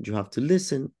 you have to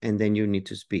listen, and then you need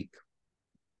to speak.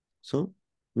 So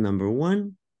number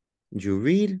 1, you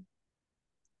read.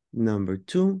 Number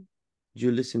 2,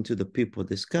 you listen to the people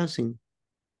discussing.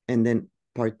 And then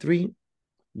part 3,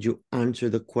 you answer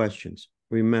the questions.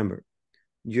 Remember,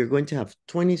 you're going to have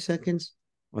 20 seconds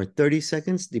or 30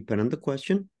 seconds, depending on the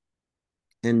question.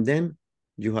 And then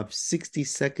you have 60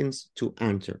 seconds to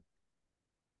answer.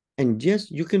 And yes,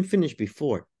 you can finish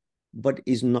before, but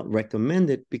it's not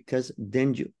recommended because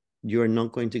then you are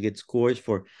not going to get scores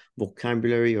for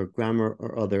vocabulary or grammar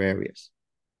or other areas.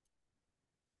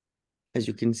 As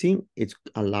you can see, it's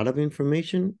a lot of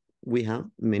information. We have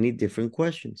many different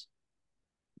questions.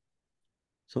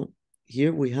 So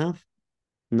here we have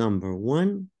number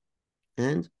 1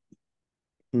 and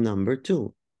number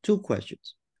 2, 2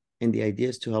 questions. And the idea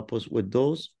is to help us with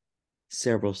those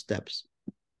several steps.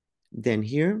 Then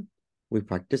here, we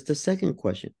practice the second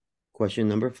question, question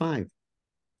number 5.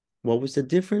 What was the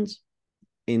difference?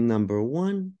 In number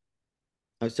 1,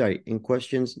 in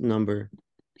questions number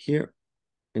here,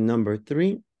 in number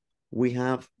 3, we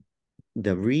have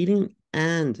the reading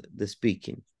and the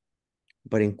speaking.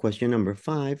 But in question number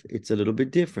 5, it's a little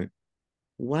bit different.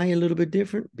 Why a little bit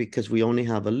different? Because we only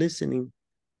have a listening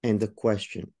and the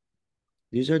question.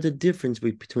 These are the difference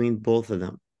between both of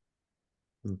them.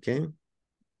 Okay.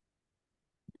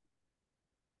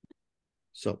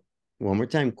 So one more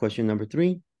time, question number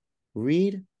 3,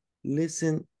 read,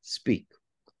 listen, speak.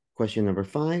 Question number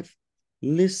 5,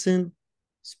 listen,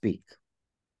 speak.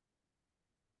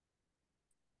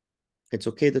 It's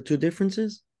okay, the 2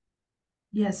 differences?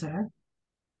 Yes, sir.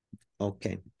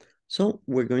 Okay. So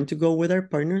we're going to go with our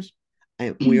partners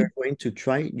and we are going to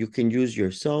try, you can use your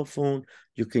cell phone,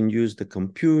 you can use the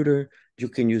computer, you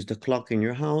can use the clock in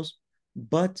your house,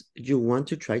 but you want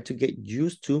to try to get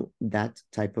used to that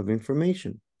type of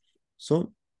information.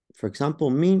 So, for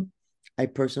example, me, I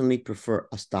personally prefer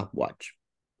a stopwatch.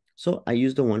 So I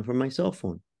use the one from my cell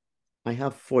phone. I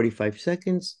have 45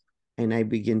 seconds and I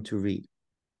begin to read.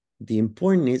 The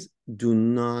important is do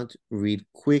not read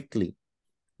quickly.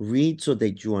 Read so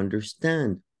that you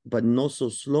understand, but not so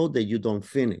slow that you don't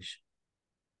finish.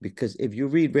 Because if you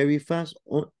read very fast,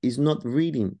 it's not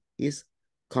reading, it's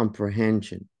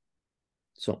comprehension.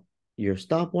 So your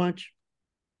stopwatch,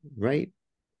 right?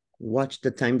 Watch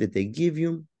the time that they give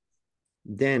you.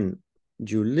 Then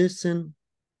you listen.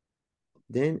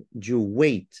 Then you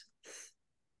wait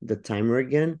the timer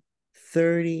again,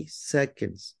 30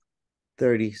 seconds,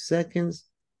 30 seconds,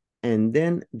 and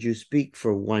then you speak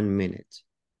for 1 minute.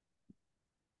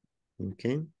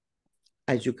 Okay.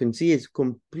 As you can see, it's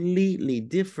completely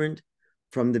different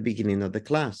from the beginning of the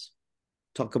class.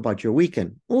 Talk about your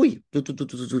weekend. Uy,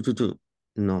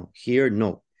 no, here,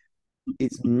 no.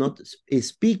 It's not, it's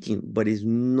speaking, but it's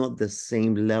not the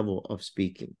same level of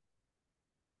speaking.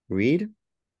 Read,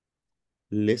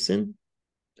 listen,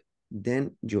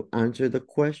 then you answer the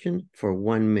question for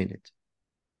 1 minute.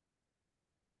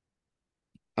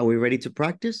 Are we ready to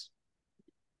practice?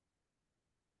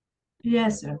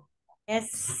 Yes, sir.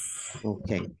 Yes.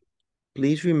 Okay.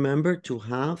 Please remember to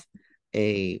have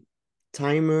a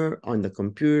timer on the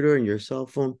computer and your cell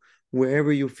phone,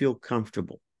 wherever you feel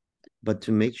comfortable. But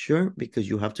to make sure, because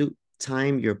you have to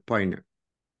time your partner.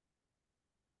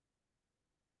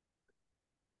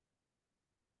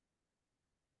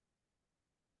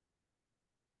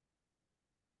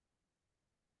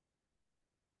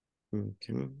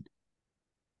 Okay.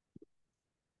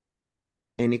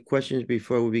 Any questions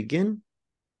before we begin?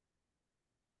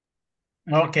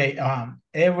 Okay,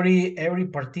 every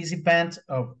participant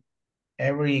of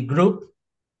every group,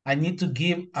 I need to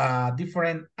give a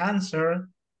different answer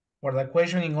for the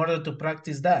question in order to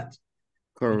practice that.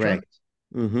 Correct.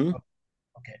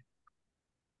 Okay.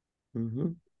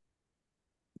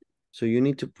 So you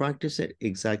need to practice it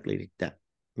exactly like that.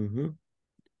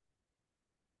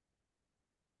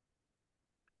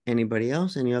 Anybody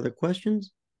else? Any other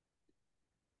questions?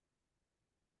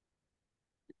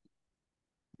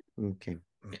 Okay.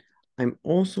 I'm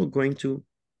also going to,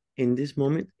 in this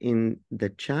moment, in the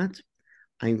chat,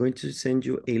 I'm going to send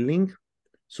you a link.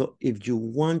 So if you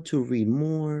want to read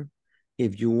more,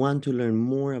 if you want to learn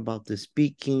more about the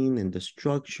speaking and the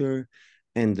structure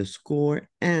and the score,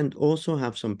 and also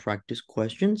have some practice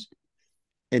questions,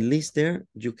 at least there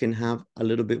you can have a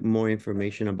little bit more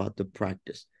information about the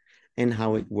practice and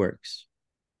how it works.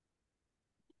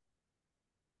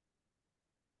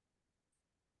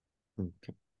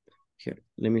 Okay, here,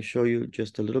 let me show you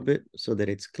just a little bit so that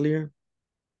it's clear.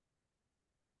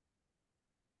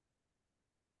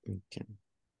 Okay.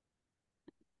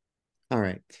 All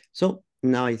right, so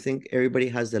now I think everybody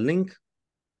has the link.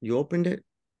 You opened it?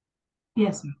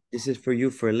 Yes, sir. This is for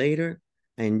you for later,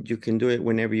 and you can do it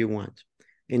whenever you want.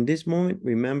 In this moment,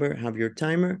 remember, have your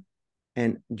timer,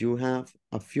 and you have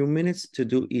a few minutes to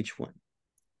do each one.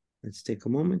 Let's take a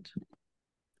moment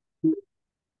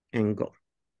and go.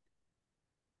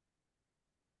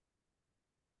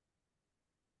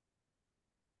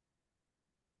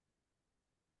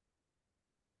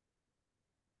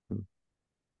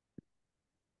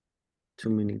 Too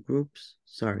many groups,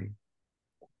 sorry.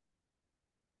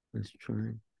 Let's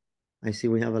try. I see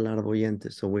we have a lot of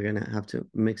oyentes, so we're gonna have to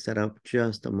mix that up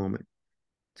just a moment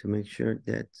to make sure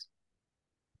that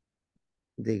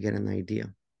they get an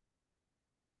idea.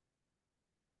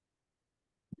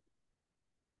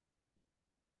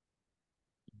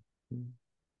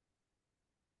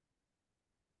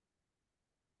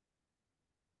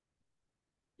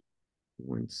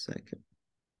 One second.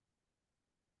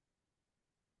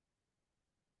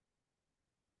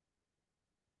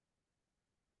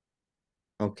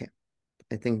 Okay,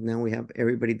 I think now we have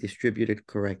everybody distributed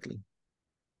correctly.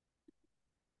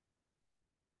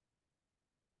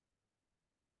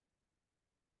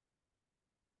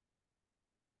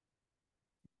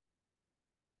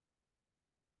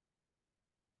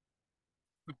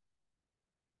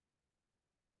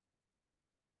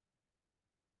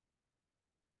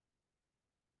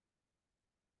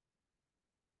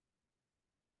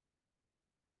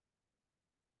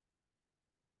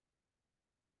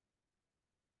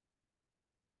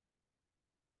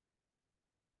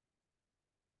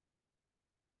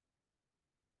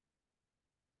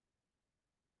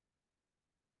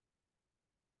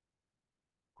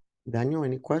 Daniel,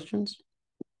 any questions?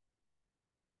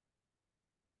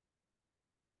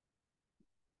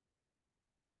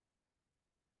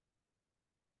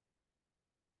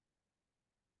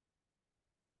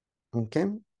 Okay,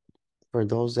 for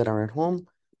those that are at home,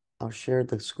 I'll share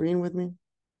the screen with me.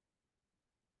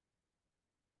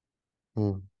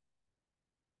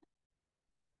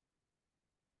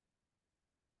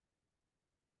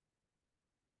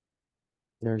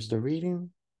 There's the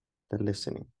reading, the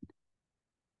listening.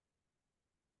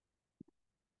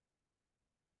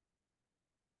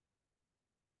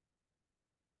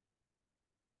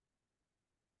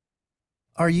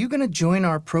 Are you going to join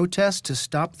our protest to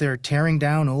stop their tearing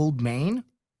down Old Main?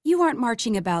 You You aren't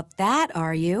marching about that,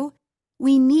 are you?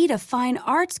 We need a fine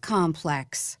arts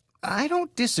complex. I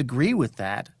don't disagree with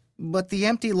that, but the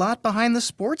empty lot behind the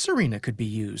sports arena could be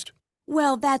used.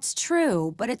 Well, that's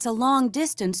true, but it's a long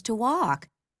distance to walk.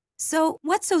 So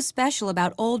what's so special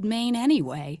about Old Main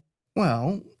anyway?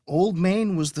 Well, Old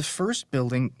Main was the first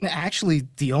building, actually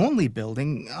the only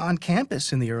building, on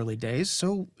campus in the early days,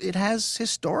 so it has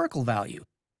historical value.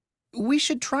 We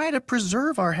should try to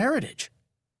preserve our heritage.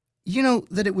 You know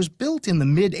that it was built in the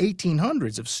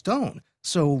mid-1800s of stone,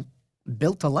 so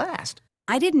built to last.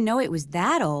 I didn't know it was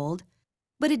that old.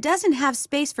 But it doesn't have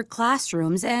space for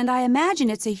classrooms, and I imagine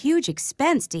it's a huge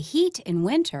expense to heat in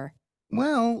winter.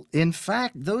 Well, in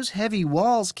fact, those heavy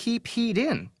walls keep heat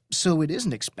in, so it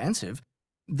isn't expensive.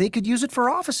 They could use it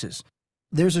for offices.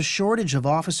 There's a shortage of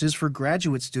offices for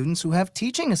graduate students who have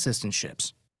teaching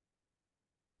assistantships.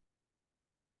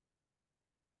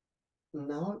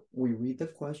 Now we read the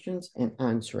questions and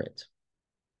answer it.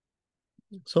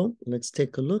 So let's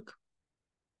take a look.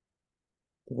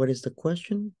 What is the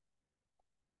question?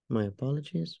 My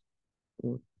apologies.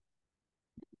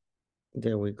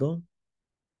 There we go.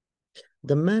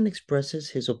 The man expresses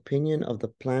his opinion of the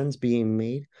plans being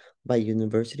made by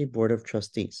University Board of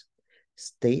Trustees.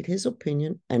 State his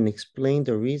opinion and explain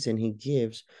the reason he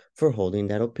gives for holding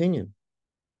that opinion.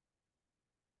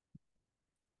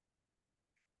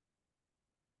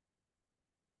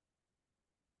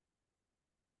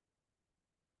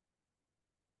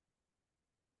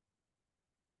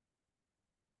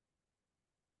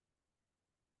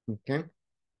 Okay.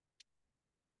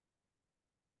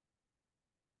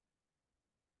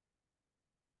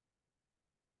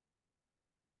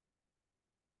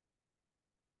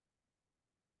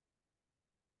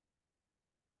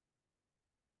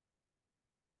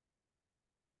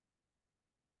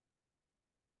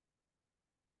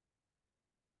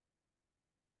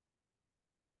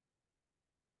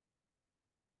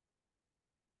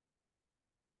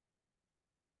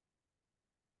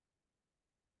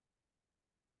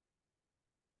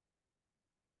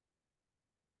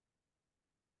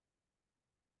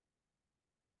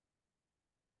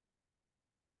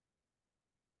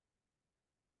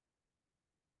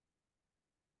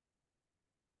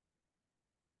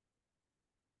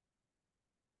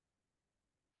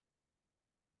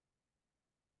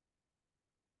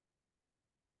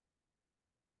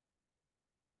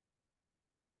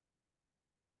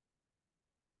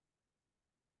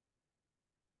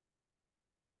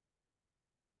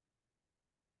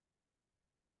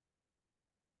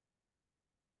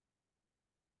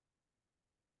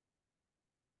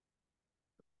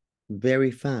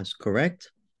 Very fast,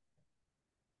 correct?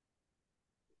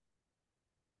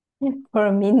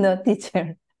 For me, no,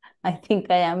 teacher. I think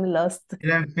I am lost.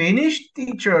 Didn't finish,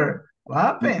 teacher. What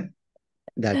happened?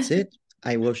 That's it.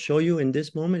 I will show you in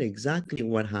this moment exactly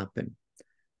what happened.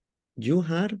 You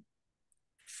had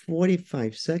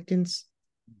 45 seconds.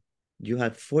 You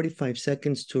had 45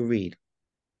 seconds to read.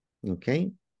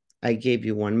 Okay? I gave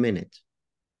you 1 minute.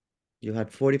 You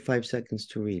had 45 seconds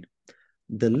to read.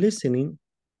 The listening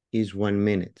is 1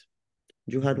 minute.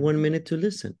 You had 1 minute to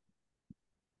listen.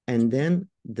 And then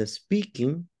the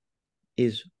speaking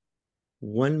is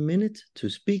 1 minute to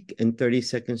speak and 30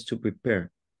 seconds to prepare.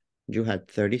 You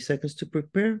had 30 seconds to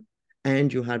prepare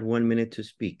and you had 1 minute to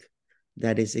speak.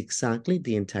 That is exactly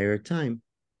the entire time.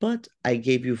 But I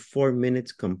gave you 4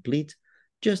 minutes complete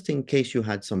just in case you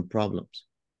had some problems.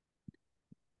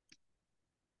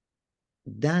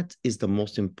 That is the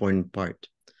most important part.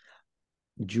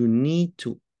 You need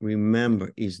to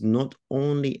remember is not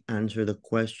only answer the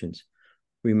questions.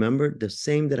 Remember the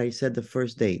same that I said the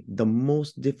first day, the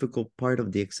most difficult part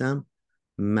of the exam,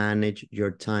 manage your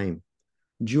time.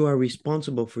 You are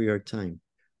responsible for your time.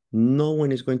 No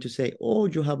one is going to say, oh,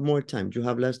 you have more time, you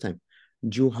have less time.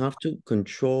 You have to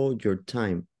control your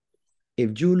time.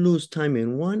 If you lose time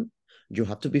in one, you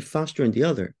have to be faster in the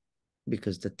other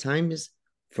because the time is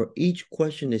for each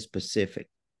question is specific.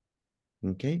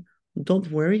 Okay?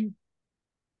 Don't worry.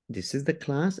 This is the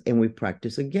class and we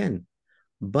practice again.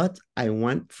 But I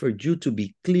want for you to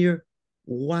be clear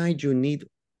why you need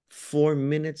 4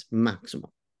 minutes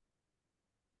maximum.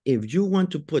 If you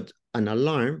want to put an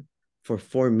alarm for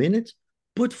 4 minutes,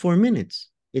 put 4 minutes.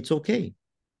 It's okay.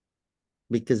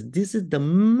 Because this is the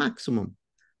maximum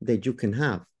that you can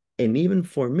have. And even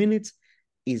 4 minutes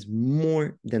is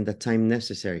more than the time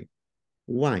necessary.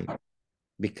 Why?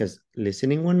 Because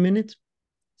listening 1 minute,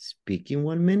 speaking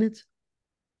 1 minute,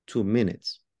 2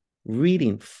 minutes.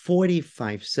 Reading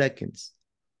 45 seconds,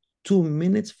 2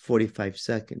 minutes, 45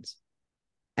 seconds.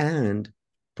 And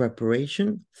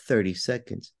preparation, 30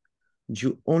 seconds.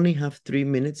 You only have 3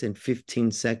 minutes and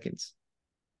 15 seconds.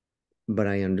 but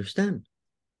I understand.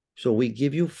 So we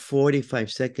give you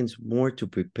 45 seconds more to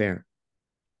prepare.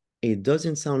 It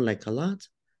doesn't sound like a lot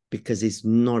because it's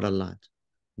not a lot.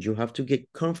 You have to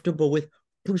get comfortable with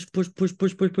push,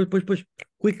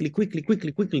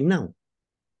 quickly, now.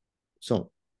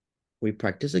 So we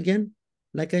practice again.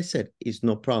 Like I said, it's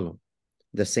no problem.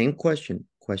 The same question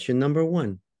number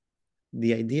 1.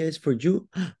 The idea is for you,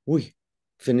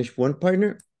 finish one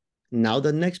partner, now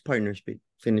the next partner speak.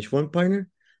 Finish one partner,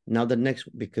 now the next,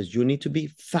 because you need to be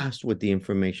fast with the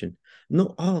information.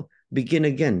 No, begin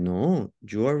again. No,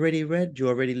 you already read, you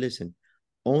already listened.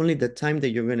 Only the time that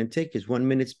you're going to take is 1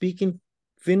 minute speaking,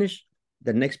 finish,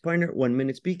 the next partner, 1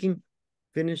 minute speaking,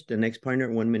 finish, the next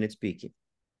partner, 1 minute speaking.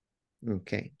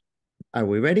 Okay, are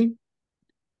we ready?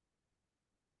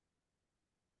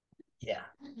 Yeah.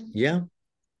 Yeah,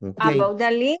 okay. About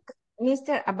the link,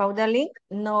 Mister, about the link,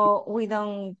 no, we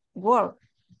don't work.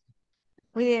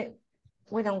 We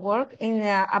don't work in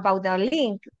about the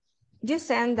link. You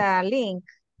send the link.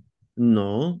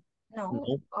 No. No.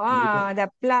 No,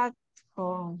 The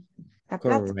platform. The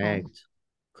platform.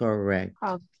 Correct.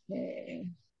 Okay.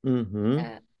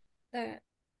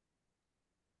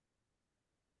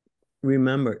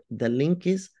 Remember, the link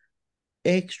is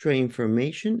extra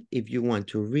information if you want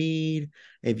to read,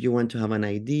 if you want to have an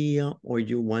idea, or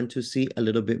you want to see a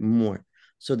little bit more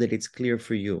so that it's clear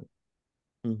for you.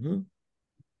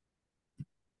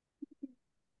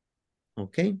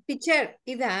 Okay. Teacher,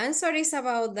 if the answer is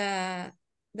about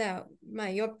my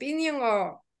opinion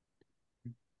or...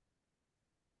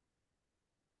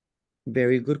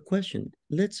 Very good question.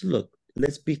 Let's look.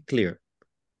 Let's be clear.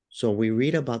 So we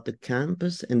read about the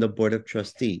campus and the board of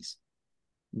trustees.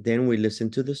 Then we listen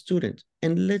to the student.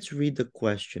 And let's read the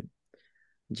question.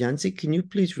 Jancy, can you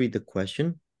please read the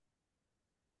question?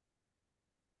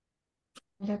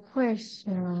 The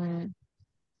question.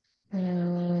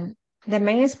 The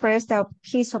man expressed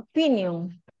his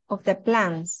opinion of the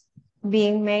plans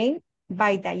being made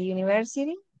by the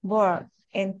university board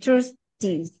and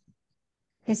trustees.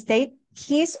 He state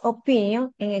his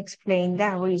opinion and explain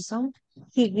the reason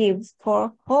he gives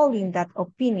for holding that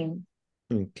opinion.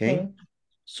 Okay.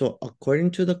 So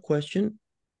according to the question,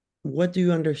 what do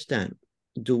you understand?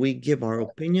 Do we give our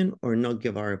opinion or not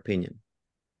give our opinion?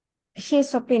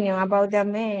 His opinion about the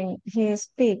man he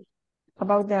speak,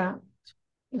 about the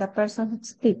person who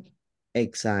speak.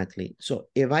 Exactly. So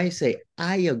if I say,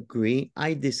 I agree,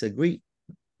 I disagree,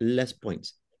 less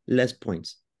points,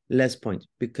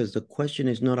 because the question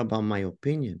is not about my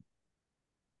opinion.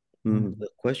 The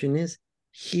question is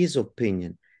his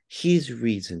opinion, his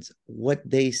reasons, what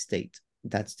they state.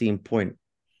 That's the important.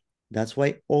 That's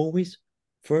why always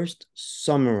first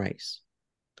summarize.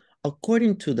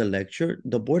 According to the lecture,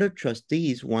 the board of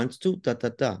trustees wants to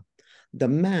The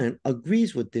man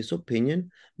agrees with this opinion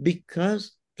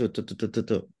because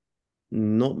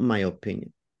not my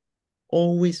opinion.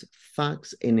 Always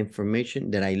facts and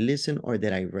information that I listen or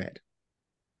that I read.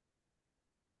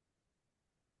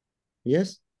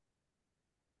 Yes?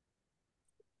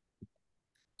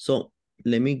 So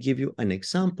let me give you an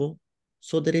example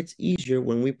so that it's easier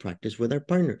when we practice with our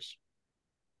partners.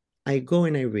 I go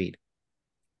and I read.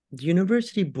 The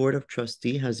University Board of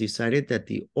Trustees has decided that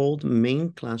the old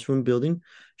main classroom building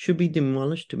should be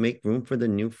demolished to make room for the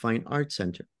new Fine Arts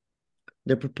Center.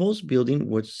 The proposed building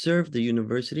would serve the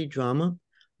university drama,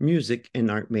 music, and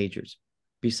art majors.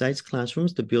 Besides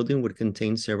classrooms, the building would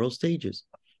contain several stages,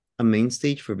 a main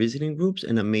stage for visiting groups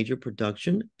and a major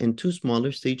production, and 2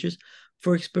 smaller stages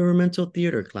for experimental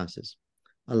theater classes,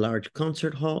 a large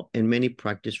concert hall and many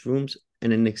practice rooms,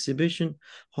 and an exhibition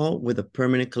hall with a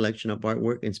permanent collection of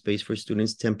artwork and space for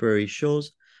students' temporary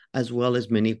shows, as well as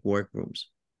many workrooms.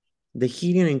 The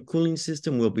heating and cooling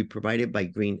system will be provided by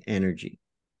green energy.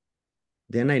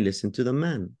 Then I listen to the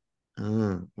man.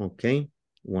 Okay,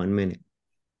 1 minute.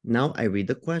 Now I read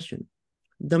the question.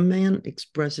 The man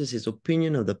expresses his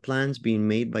opinion of the plans being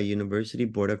made by University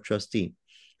Board of Trustees.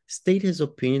 State his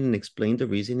opinion and explain the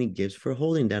reason he gives for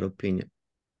holding that opinion.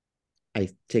 I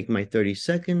take my 30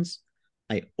 seconds,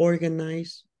 I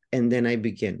organize, and then I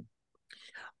begin.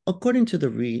 According to the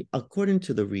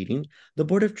reading, the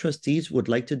Board of Trustees would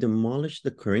like to demolish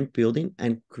the current building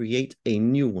and create a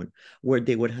new one where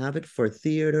they would have it for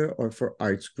theater or for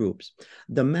arts groups.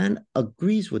 The man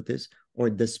agrees with this, or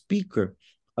the speaker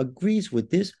agrees with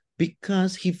this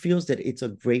because he feels that it's a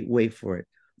great way for it.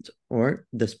 Or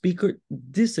the speaker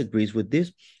disagrees with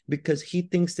this because he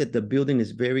thinks that the building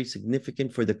is very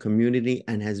significant for the community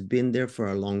and has been there for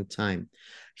a long time.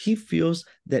 He feels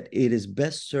that it is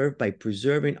best served by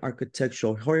preserving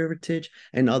architectural heritage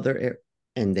and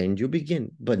and then you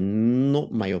begin, but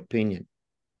not my opinion.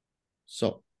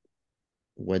 So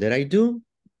What did I do?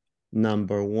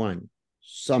 Number 1,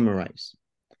 summarize.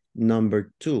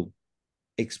 Number 2,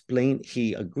 explain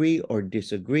he agree or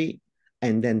disagree.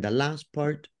 And then the last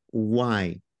part,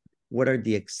 why? What are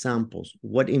the examples?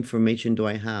 What information do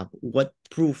I have? What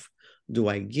proof do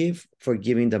I give for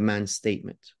giving the man's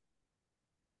statement?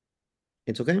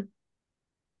 It's okay?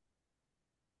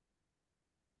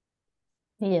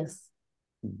 Yes.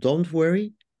 Don't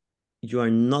worry, you are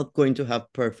not going to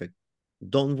have perfect.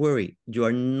 Don't worry, you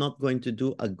are not going to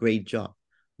do a great job.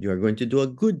 You are going to do a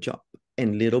good job.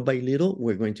 And little by little,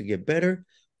 we're going to get better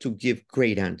to give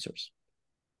great answers.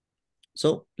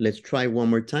 So let's try one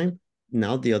more time.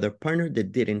 Now the other partner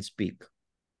that didn't speak.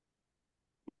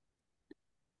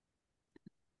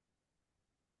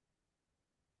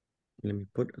 Let me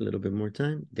put a little bit more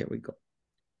time. There we go.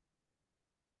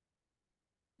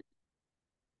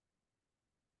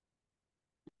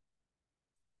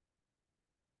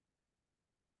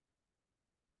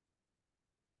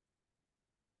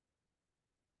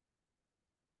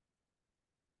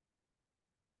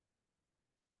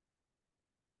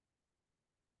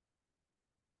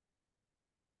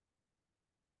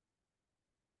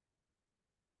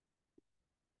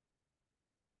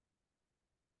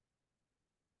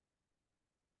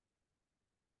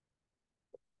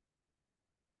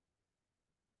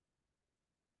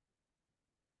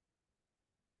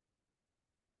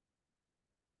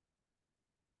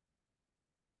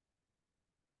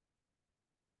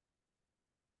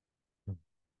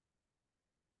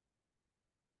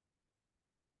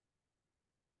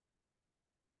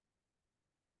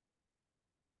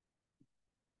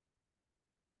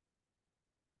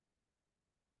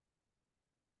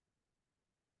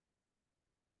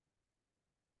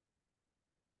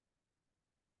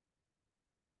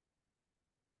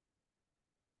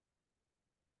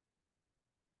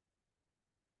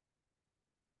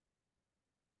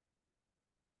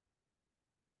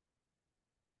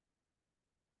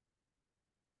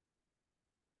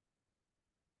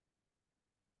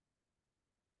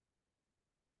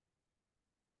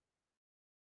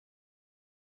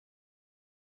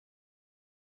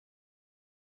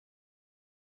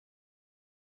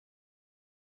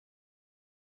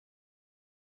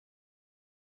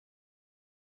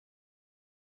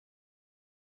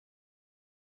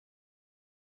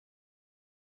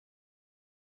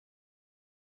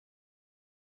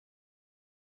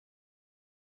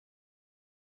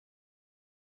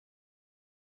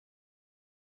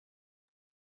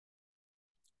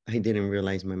 I didn't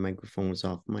realize my microphone was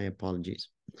off. My apologies.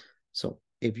 So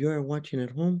if you are watching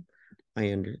at home,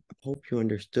 I hope you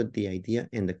understood the idea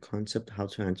and the concept how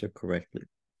to answer correctly.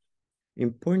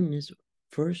 Important is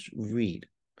first read.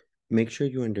 Make sure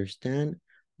you understand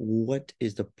what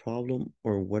is the problem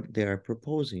or what they are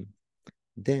proposing.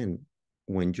 Then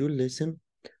when you listen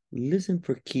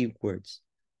for keywords.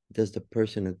 Does the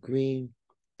person agree?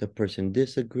 The person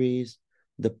disagrees?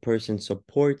 The person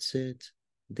supports it?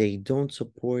 They don't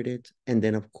support it? And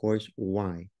then of course,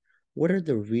 why? What are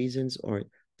the reasons or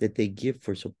that they give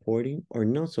for supporting or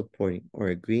not supporting or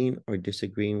agreeing or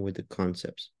disagreeing with the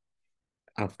concepts?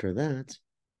 After that,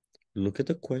 look at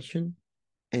the question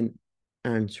and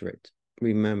answer it.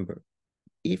 Remember,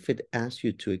 if it asks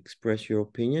you to express your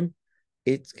opinion,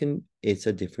 it's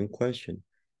a different question.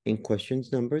 In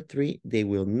questions number 3, they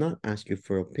will not ask you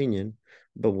for opinion,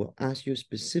 but will ask you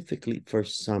specifically for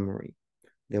summary.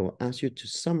 They will ask you to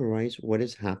summarize what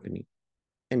is happening.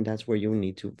 And that's where you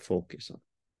need to focus on.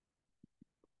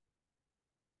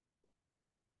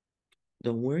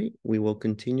 Don't worry, we will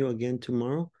continue again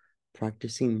tomorrow,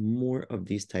 practicing more of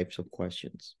these types of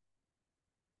questions.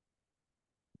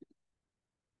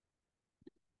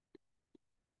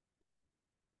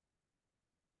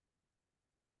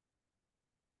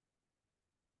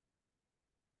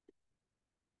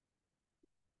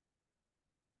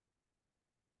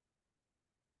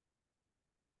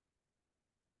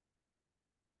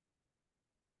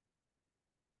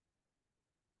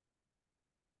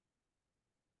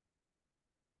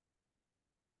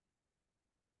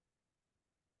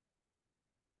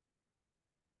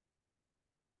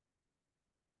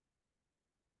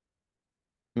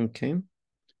 Okay,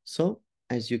 so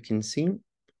as you can see,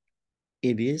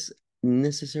 it is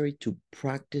necessary to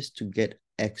practice to get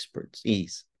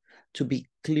expertise, to be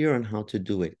clear on how to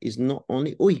do it. It's not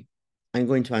only, I'm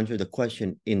going to answer the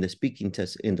question in the speaking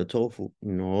test in the TOEFL.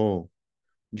 No,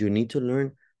 you need to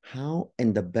learn how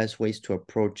and the best ways to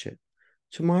approach it.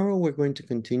 Tomorrow, we're going to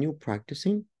continue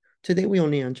practicing. Today, we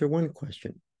only answer one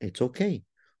question. It's okay.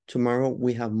 Tomorrow,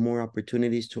 we have more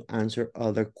opportunities to answer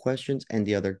other questions and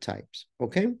the other types,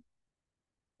 okay?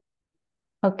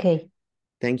 Okay.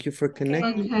 Thank you for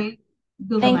connecting. Okay.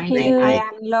 Goodbye. Thank you. I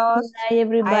am lost. Bye,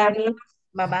 everybody. I am lost.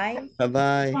 Bye-bye.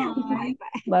 Bye-bye.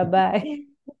 Bye.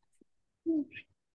 Bye-bye.